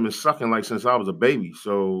Bengals have been sucking like since I was a baby.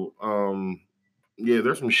 So, yeah,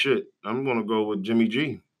 there's some shit. I'm going to go with Jimmy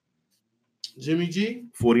G. Jimmy G?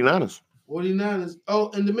 49ers. 49ers. Oh,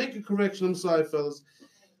 and to make a correction, I'm sorry, fellas.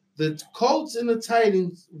 The Colts and the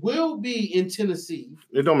Titans will be in Tennessee.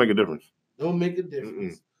 It don't make a difference. Don't make a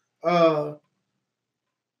difference. The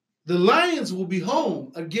Lions will be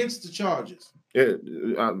home against the Chargers. Yeah,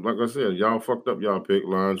 like I said, y'all fucked up y'all pick.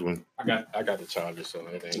 Lions win. I got the Chargers, so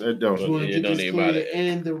it ain't. It don't. It don't need about it.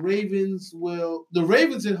 And the Ravens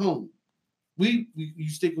at home. You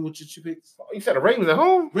sticking with your picks? You said the Ravens at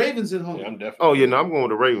home? Ravens at home. Yeah, I'm definitely. Oh yeah, no, I'm going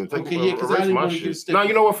with the Ravens. Okay, yeah, because I didn't want to get step. No,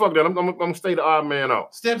 you know what? Fuck that. I'm gonna stay the odd man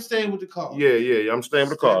out. Staying with the Cards. Yeah. I'm staying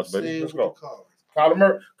with the Cards, baby. Let's go.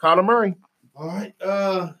 Kyler Murray. All right.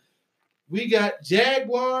 We got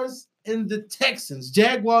Jaguars and the Texans.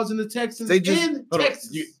 Jaguars and the Texans in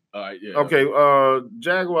Texas. All right, yeah. Okay.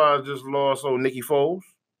 Jaguars just lost Nicky Foles.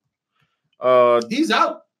 He's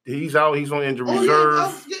out. He's out. He's on injury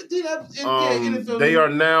reserve. They are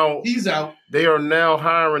now. He's out. They are now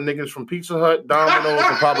hiring niggas from Pizza Hut, Domino's,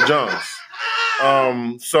 and Papa John's.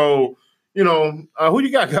 So who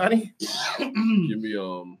you got, Gotti? Give me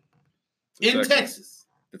in Texas.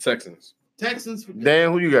 The Texans.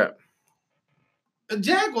 Dan, who you got? The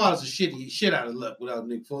Jaguars are shit out of luck without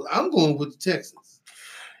Nick Foles. I'm going with the Texans.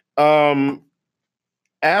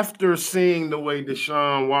 After seeing the way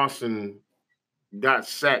Deshaun Watson got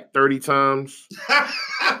sacked 30 times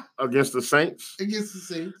against the Saints.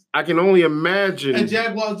 I can only imagine. And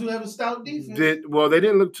Jaguars do have a stout defense. They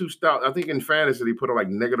didn't look too stout. I think in fantasy they put up like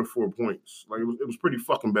 -4 points. Like it was pretty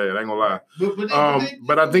fucking bad. I ain't gonna lie.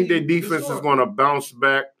 But I think their defense is going to bounce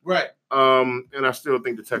back. Right. And I still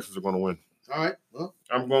think the Texans are going to win. All right. Well,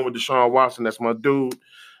 I'm going with Deshaun Watson. That's my dude.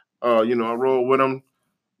 I roll with him.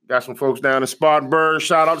 Got some folks down in Spartanburg.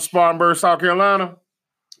 Shout out to Spartanburg, South Carolina.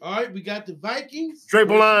 All right, we got the Vikings.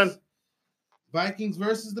 Draper line. Vikings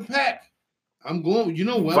versus the Pack. I'm going.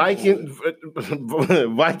 Vikings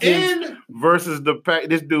versus the Pack.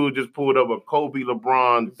 This dude just pulled up a Kobe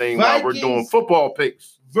LeBron thing while we're doing football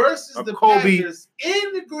picks. Versus the Packers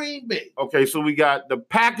in the Green Bay. Okay, so we got the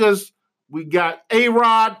Packers. We got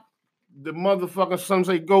A-Rod, the motherfucking some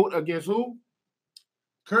say GOAT against who?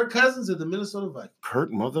 Kirk Cousins of the Minnesota Vikings.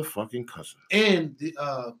 Kirk motherfucking Cousins. And the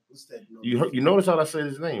what's that? You notice how I said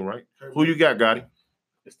his name, right? Who you got, Gotti?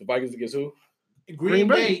 It's the Vikings against who? Green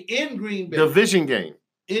Bay. In Green Bay. Division game.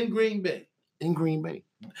 In Green Bay.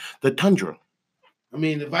 The Tundra. I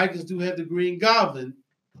mean, the Vikings do have the Green Goblin.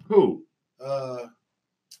 Who? God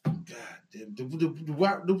damn.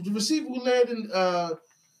 The receiver who led in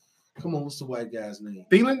come on, what's the white guy's name?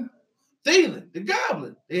 Thielen, the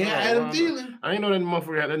Goblin. They had Adam Thielen. I ain't know that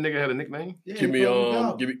motherfucker that nigga had a nickname. Yeah, give me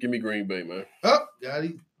Green Bay, man. Oh, got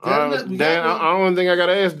it. Dan, I don't think I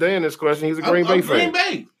gotta ask Dan this question. He's a Green Bay fan. Green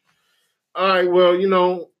Bay. All right,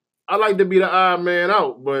 well, I like to be the odd man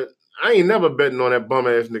out, but I ain't never betting on that bum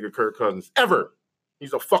ass nigga Kirk Cousins ever.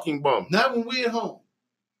 He's a fucking bum. Not when we at home.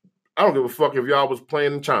 I don't give a fuck if y'all was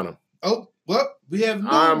playing in China. Oh, well, we have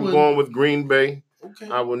I'm going with Green Bay.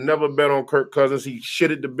 Okay. I will never bet on Kirk Cousins. He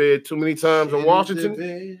shitted the bed too many times in Washington.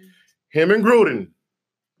 Him and Gruden.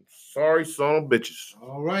 Sorry, son of bitches.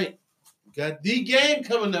 All right. Got the game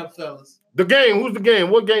coming up, fellas. The game. Who's the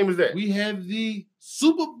game? What game is that? We have the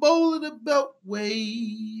Super Bowl of the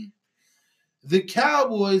Beltway. The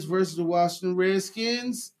Cowboys versus the Washington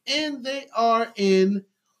Redskins. And they are in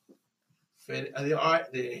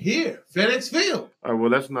they're here. FedEx Field. All right, well,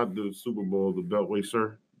 that's not the Super Bowl of the Beltway,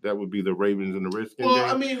 sir. That would be the Ravens and the Redskins. Well, game.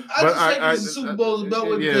 I mean, I think it's the Super Bowl of the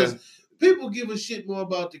Beltway because people give a shit more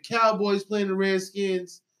about the Cowboys playing the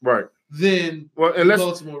Redskins than the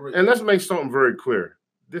Baltimore Ravens. And let's make something very clear.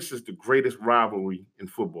 This is the greatest rivalry in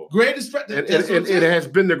football. It has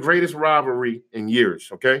been the greatest rivalry in years,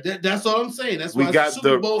 okay? That's all I'm saying. That's why we got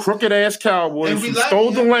the crooked-ass Cowboys who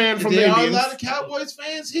stole the land from the Indians. There are a lot of Cowboys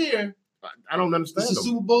fans here. I don't understand them. It's the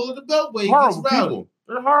Super Bowl of the Beltway. Horrible people.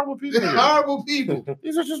 They're horrible people. They're horrible people.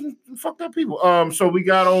 These are just fucked up people. So we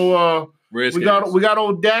got Redskins. we got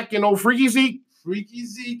old Dak and old Freaky Zeke. Freaky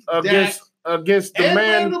Zeke, against the and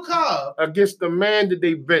man Randall Cobb, against the man that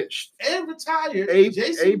they benched. and retired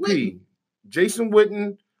AP Witten. Jason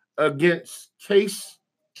Witten against Case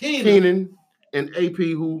Keenan and AP,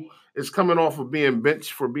 who is coming off of being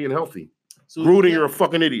benched for being healthy. So Gruden, you're a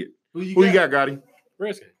fucking idiot. Who you got, Gotti?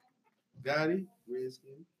 Redskins. Gotti,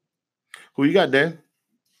 Redskins. Who you got, Dan?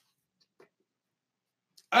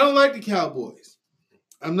 I don't like the Cowboys.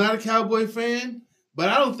 I'm not a Cowboy fan, but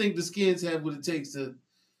I don't think the Skins have what it takes to,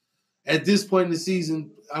 at this point in the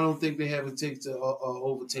season, I don't think they have what it takes to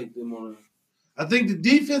overtake them on it. I think the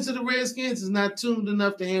defense of the Redskins is not tuned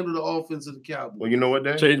enough to handle the offense of the Cowboys. Well, you know what,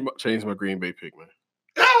 Dan? Change my Green Bay pick, man.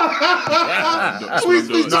 I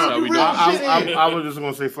was just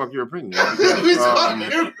gonna say fuck your opinion.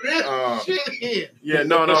 Yeah,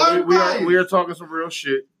 no. We are talking some real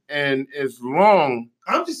shit, and as long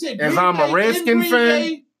I'm just saying, as I'm a Redskin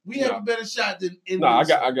fan, we have a better shot than. I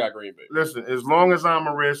got Green Bay. Listen, as long as I'm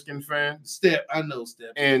a Redskin fan, I know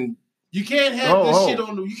Step, and you can't have this shit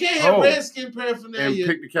on the. You can't have Redskin paraphernalia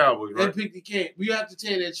and pick the Cowboys, right? And pick the can't. We have to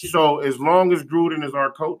tear that shit. So as long as Gruden is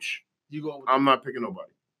our coach, I'm not picking nobody.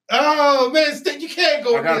 Oh man, Step, you can't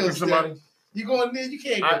go. I gotta pick somebody. You going there? You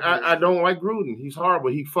can't. Go I don't like Gruden. He's horrible.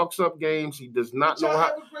 He fucks up games. He does not know how. Y'all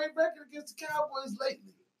have a great record against the Cowboys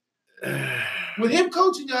lately. With him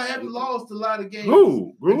coaching, y'all haven't lost a lot of games.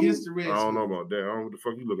 Who? Against the Redskins? I don't know about that. I don't know what the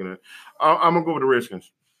fuck you looking at. I'm gonna go with the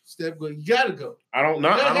Redskins. Step, you gotta go. I don't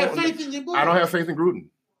have faith in your boy. I don't have faith in Gruden.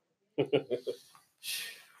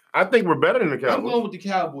 I think we're better than the Cowboys. I'm going with the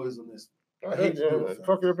Cowboys on this. I hate to do it.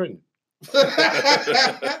 Fuck your opinion.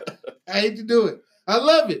 I hate to do it. I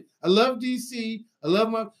love it. I love DC. I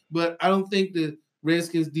love but I don't think the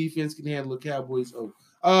Redskins defense can handle the Cowboys.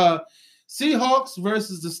 Seahawks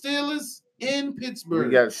versus the Steelers in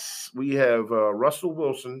Pittsburgh. We have Russell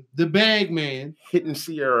Wilson, the bag man, hitting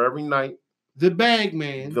Sierra every night. The bag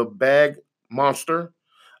man, the bag monster,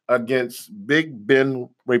 against Big Ben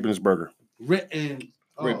Rapensberger.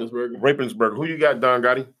 Rapensberger. Who you got, Don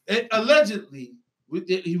Gotti? Allegedly,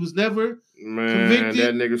 he was never convicted.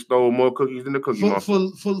 That nigga stole more cookies than the Cookie Monster.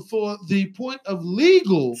 For the point of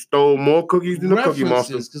legal, stole more cookies than the Cookie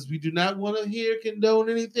Monster. Because we do not want to condone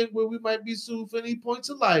anything where we might be sued for any points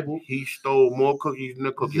of libel. He stole more cookies than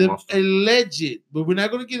the Cookie Monster. Alleged, but we're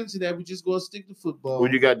not going to get into that. We just going to stick to football. Who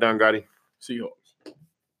you got, Don Gotti?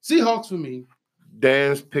 Seahawks for me.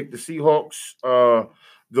 Dan's picked the Seahawks.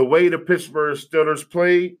 The way the Pittsburgh Steelers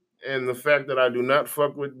played, and the fact that I do not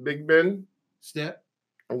fuck with Big Ben. Step.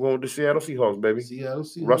 I'm going with the Seattle Seahawks, baby. Seattle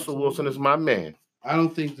Seahawks. Russell Wilson is my man. I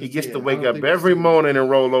don't think he gets to wake up every morning and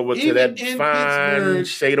roll over to that fine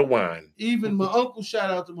shade of wine. Even my uncle, shout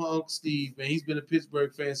out to my Uncle Steve, man. He's been a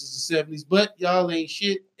Pittsburgh fan since the 70s, but y'all ain't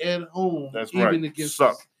shit at home. That's right. Against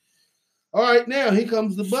Suck. All right, now here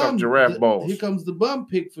comes the bum. Giraffe balls. Here comes the bum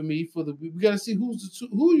pick for me. We got to see who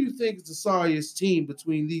you think is the sorriest team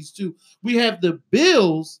between these two. We have the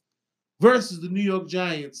Bills versus the New York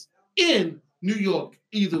Giants in New York.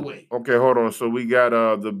 Either way. Okay, hold on. So we got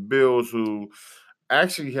the Bills, who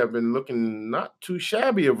actually have been looking not too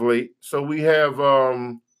shabby of late. So we have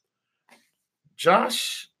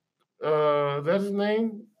Josh. That's his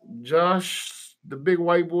name. Josh, the big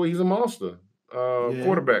white boy. He's a monster.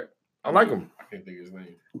 Quarterback. I like him. I can't think of his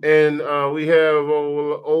name. And we have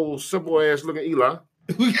old simple ass looking Eli.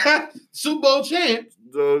 We got Super Bowl champ.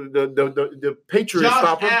 The Patriot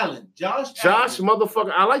stopper. Josh Allen.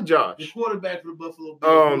 Motherfucker. I like Josh. The quarterback for the Buffalo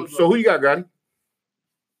Bills. So who you got, Gotti?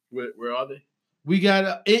 Where are they? We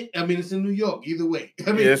got it's in New York. Either way.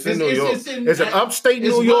 It's in New York. Is it upstate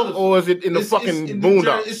New York or is it in the fucking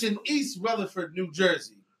boondocks? It's in East Rutherford, New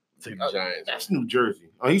Jersey. Take the Giants. That's New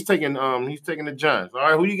Jersey. Oh, he's taking the Giants. All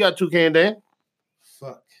right, who you got, Toucan Dan?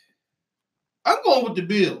 Fuck. I'm going with the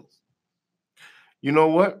Bills. You know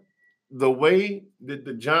what? The way that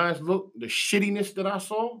the Giants look, the shittiness that I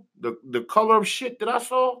saw, the color of shit that I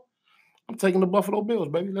saw, I'm taking the Buffalo Bills,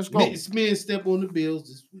 baby. Let's go. It's me and Step on the Bills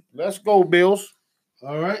this week. Let's go, Bills.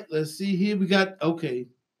 All right, let's see here. We got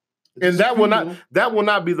and that will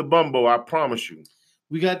not be the bumbo, I promise you.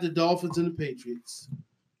 We got the Dolphins and the Patriots.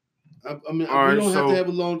 We don't have to have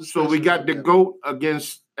a long discussion. So we got the GOAT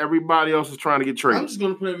against everybody else is trying to get traded. I'm just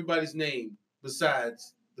going to put everybody's name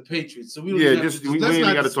besides the Patriots. So we don't we ain't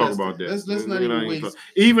got to talk about that. Let's not even waste.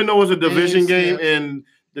 Even though it's a division game, and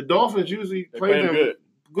the Dolphins usually play them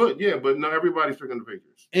good, yeah, but not everybody's picking the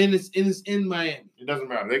Patriots. And it's in Miami. It doesn't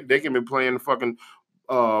matter. They can be playing fucking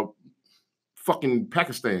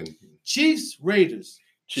Pakistan. Chiefs, Raiders.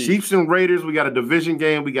 Chiefs and Raiders. We got a division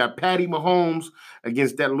game. We got Patty Mahomes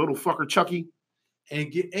against that little fucker Chucky. And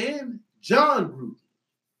John Gruden.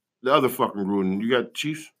 The other fucking Gruden. You got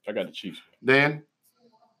Chiefs? I got the Chiefs. Dan?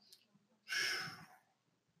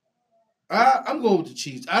 I'm going with the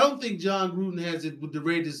Chiefs. I don't think John Gruden has it with the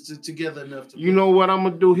Raiders together enough to. You know what I'm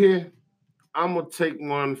gonna do here? I'm gonna take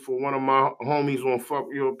one for one of my homies on Fuck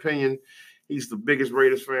Your Opinion. He's the biggest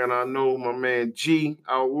Raiders fan I know. My man G,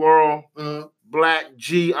 Outlaw, Black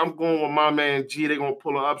G. I'm going with my man G. They're gonna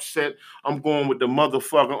pull an upset. I'm going with the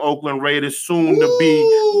motherfucking Oakland Raiders, soon to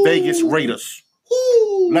be Vegas Raiders.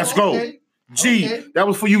 Let's go, G. That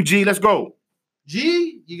was for you, G. Let's go.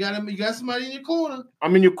 G, you got somebody in your corner.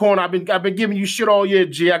 I'm in your corner. I've been giving you shit all year,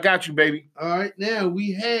 G. I got you, baby. All right, now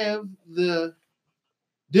we have the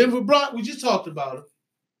Denver Broncos. We just talked about it.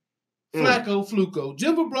 Fluco.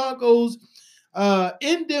 Denver Broncos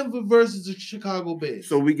in Denver versus the Chicago Bears.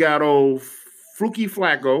 So we got old Fluky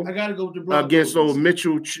Flacco. I gotta go with the Broncos against old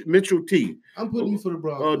Mitchell T. I'm putting you for the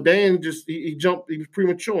Broncos. Dan just he jumped. He was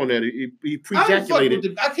premature on that. He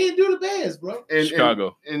pre-ejaculated. I can't do the Bears, bro.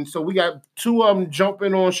 Chicago. And so we got two of them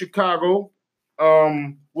jumping on Chicago.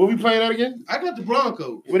 What we playing at again? I got the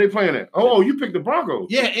Broncos. Where they playing at? Oh, you picked the Broncos.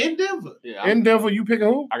 Yeah, in Denver. Yeah, in Denver, you picking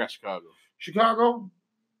who? I got Chicago. Chicago?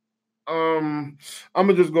 I'm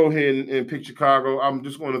gonna just go ahead and pick Chicago. I'm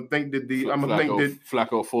just gonna think that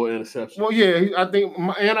Flacco 4 interceptions. Well, yeah, I think,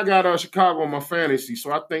 and I got Chicago on my fantasy,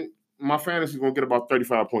 so I think my fantasy is gonna get about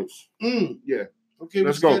 35 points. Yeah. Okay,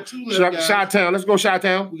 let's go. Chi-Town. Let's go,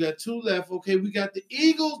 Chi-Town. We got two left. Okay, we got the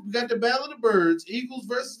Eagles. We got the Battle of the Birds. Eagles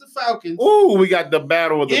versus the Falcons. Ooh, we got the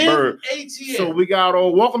Battle of the Birds. ATL. So we got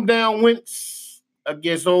Welcome Down Wentz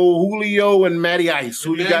against old Julio and Matty Ice.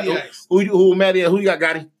 Who you got? Who Matty? Who you got,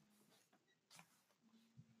 Gotti?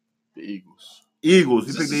 The Eagles. Eagles.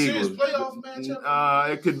 You picked the Eagles. Playoff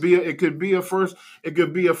matchup? It could be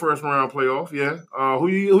a first round playoff. Yeah. Who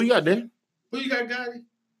you got there? Who you got, Gotti?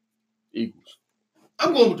 Eagles.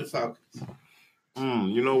 I'm going with the Falcons.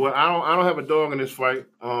 You know what? I don't have a dog in this fight.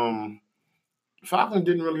 Falcons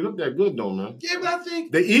didn't really look that good though, man. Yeah, but I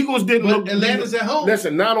think the Eagles didn't look. Atlanta's at home.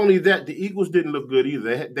 Listen, not only that, the Eagles didn't look good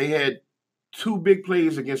either. They had two big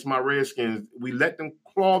plays against my Redskins. We let them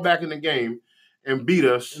claw back in the game and beat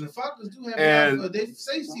us. And the Falcons do have their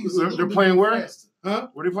safety. They're playing where? Faster. Huh?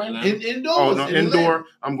 Where they playing? Indoors. Oh no, indoor.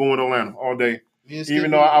 I'm going with Atlanta all day. Even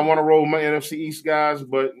though I want to roll my NFC East guys,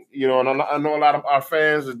 but and I know a lot of our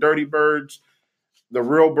fans, the Dirty Birds, the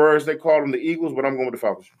real Birds, they call them the Eagles, but I'm going with the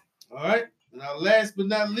Falcons. All right. Now, last but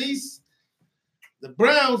not least, the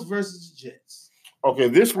Browns versus the Jets. Okay,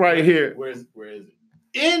 this right here. Where is it?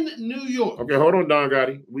 In New York. Okay, hold on, Don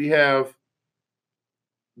Gotti. We have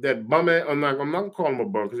that bum. I'm not gonna call him a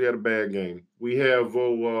bum because he had a bad game. We have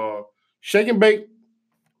Shake and Bake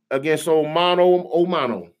against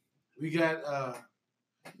Mano. We got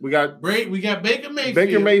Baker Mayfield.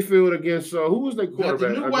 Baker Mayfield against who was their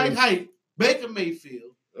quarterback? The new white hype, Baker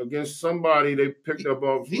Mayfield. Against somebody they picked up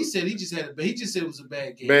off. He said it was a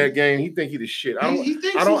bad game. Bad game. He think he the shit. I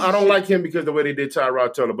don't like him because of the way they did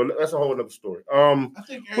Tyrod Taylor, but that's a whole other story. I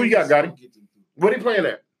think who you got, Gotti? What are they playing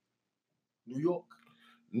at? New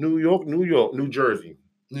York, New Jersey.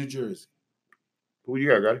 Who you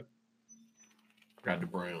got, Gotti? Got the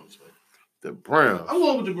Browns, man. The Browns. I'm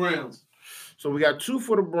going with the Browns. So we got two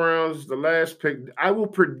for the Browns. The last pick, I will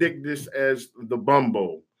predict this as the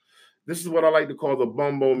Bumbo. This is what I like to call the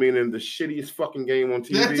Bumbo, meaning the shittiest fucking game on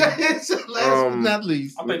TV. Last but not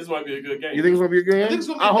least. I think this might be a good game. You think it's going to be a good game? I think it's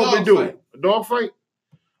going to be I hope they do fight. A dog fight?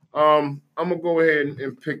 I'm going to go ahead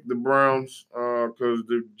and pick the Browns because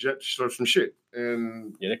the Jets are some shit.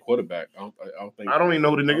 And yeah, that quarterback. I don't even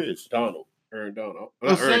know who the nigga is. Aaron Donald.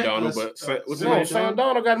 Not Aaron Donald, but what's his name? Sam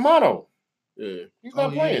Donald got mono. Yeah. He's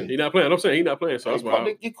not playing. He's not playing. I'm saying he's not playing. So that's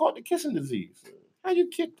why he caught the kissing disease. How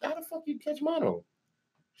the fuck you catch mono?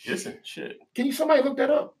 Kissing? Shit. Can somebody look that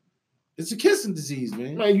up? It's a kissing disease,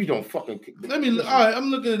 man. Man, you don't fucking. All right, I'm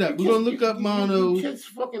looking it up. We're gonna look up mono. You catch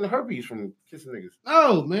fucking herpes from kissing niggas.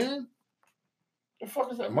 Oh man. The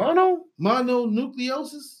fuck is that? Mono?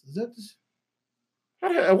 Mononucleosis? Is that this?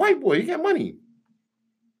 A white boy, he got money.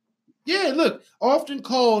 Yeah, look, often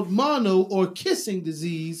called mono or kissing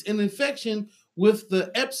disease, an infection with the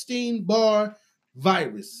Epstein-Barr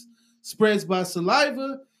virus. Spreads by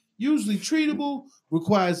saliva, usually treatable,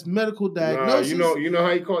 requires medical diagnosis. You know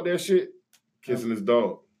how he caught that shit? Kissing his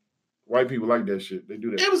dog. White people like that shit. They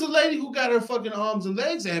do that. It was a lady who got her fucking arms and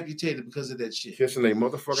legs amputated because of that shit. Kissing they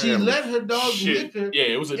motherfucking She animals. let her dog lick her. Yeah,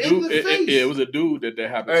 it was a in dude. the face. It was a dude that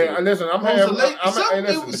happened Hey, to. and listen,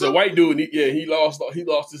 It's a white dude. He lost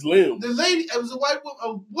his limbs. The lady, it was a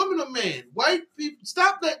woman or man. White people,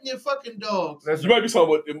 stop letting your fucking dogs. You might be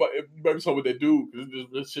talking about that dude because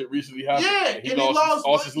this shit recently happened. Yeah, and he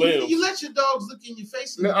lost his limbs. You let your dogs look in your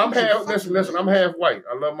face. I'm half. Listen. I'm half white.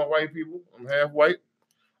 I love my white people. I'm half white.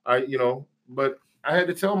 But I had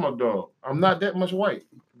to tell my dog, I'm not that much white.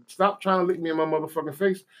 Stop trying to lick me in my motherfucking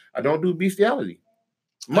face. I don't do bestiality.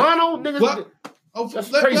 Mono niggas. That's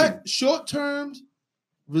crazy. Short terms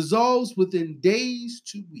resolves within days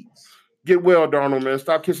to weeks. Get well, Darnold, man.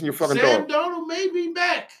 Stop kissing your fucking Sam dog. Darnold may be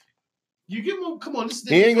back. You give him. Come on, this is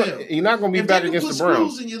he's not gonna be back against the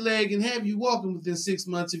Browns. Screws in your leg and have you walking within 6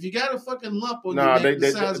 months. If you got a fucking lump on your neck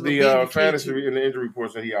the size of a baby fantasy and the injury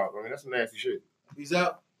report said he out. I mean, that's some nasty shit. He's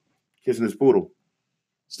out. Kissing his poodle.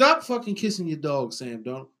 Stop fucking kissing your dog, Sam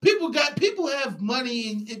Darnold. People have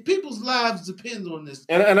money and people's lives depend on this.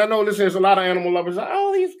 And I know there's a lot of animal lovers. Like,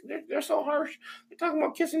 they're so harsh. They're talking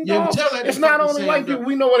about kissing dogs. It's not only white people.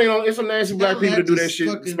 We know it ain't. It's some nasty black people that do that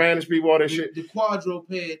shit. Spanish people, all that shit. The quadruped.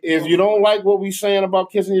 If you don't like what we saying about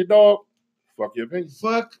kissing your dog, fuck your opinion.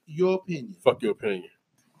 Fuck your opinion. Fuck your opinion.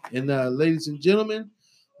 And ladies and gentlemen,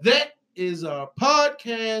 that is our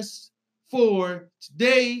podcast for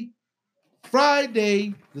today,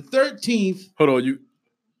 Friday the 13th. Hold on, you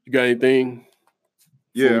got anything?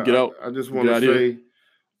 Yeah, get out. I just want to say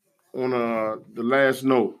on the last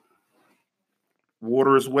note,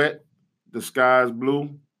 water is wet, the sky is blue,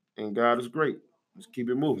 and God is great. Let's keep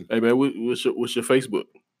it moving. Hey man, what's your Facebook?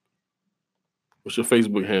 What's your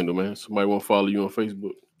Facebook handle, man? Somebody want to follow you on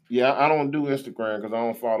Facebook? Yeah, I don't do Instagram because I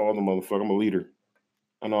don't follow other motherfuckers. I'm a leader.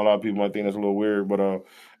 I know a lot of people might think that's a little weird, but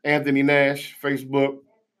Anthony Nash, Facebook.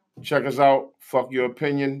 Check us out. Fuck your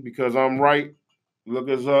opinion because I'm right. Look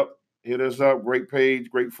us up. Hit us up. Great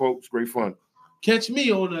page. Great folks. Great fun. Catch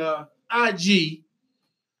me on IG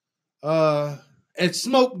at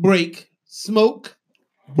Smoke Break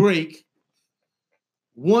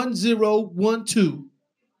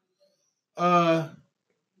 1012.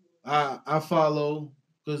 I follow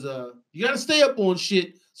because you got to stay up on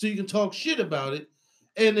shit so you can talk shit about it.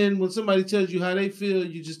 And then when somebody tells you how they feel,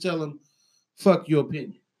 you just tell them, fuck your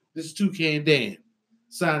opinion. This is Toucan and Dan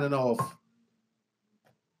signing off.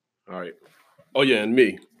 All right. Oh, yeah, and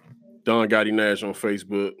me, Don Gotti Nash on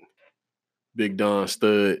Facebook, Big Don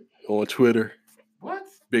Stud on Twitter. What?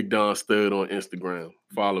 Big Don Stud on Instagram.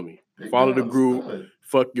 Follow me. Follow the group. Stud.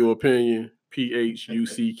 Fuck your opinion.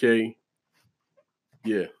 PHUCK.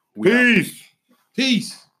 Yeah. Peace.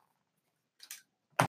 Peace.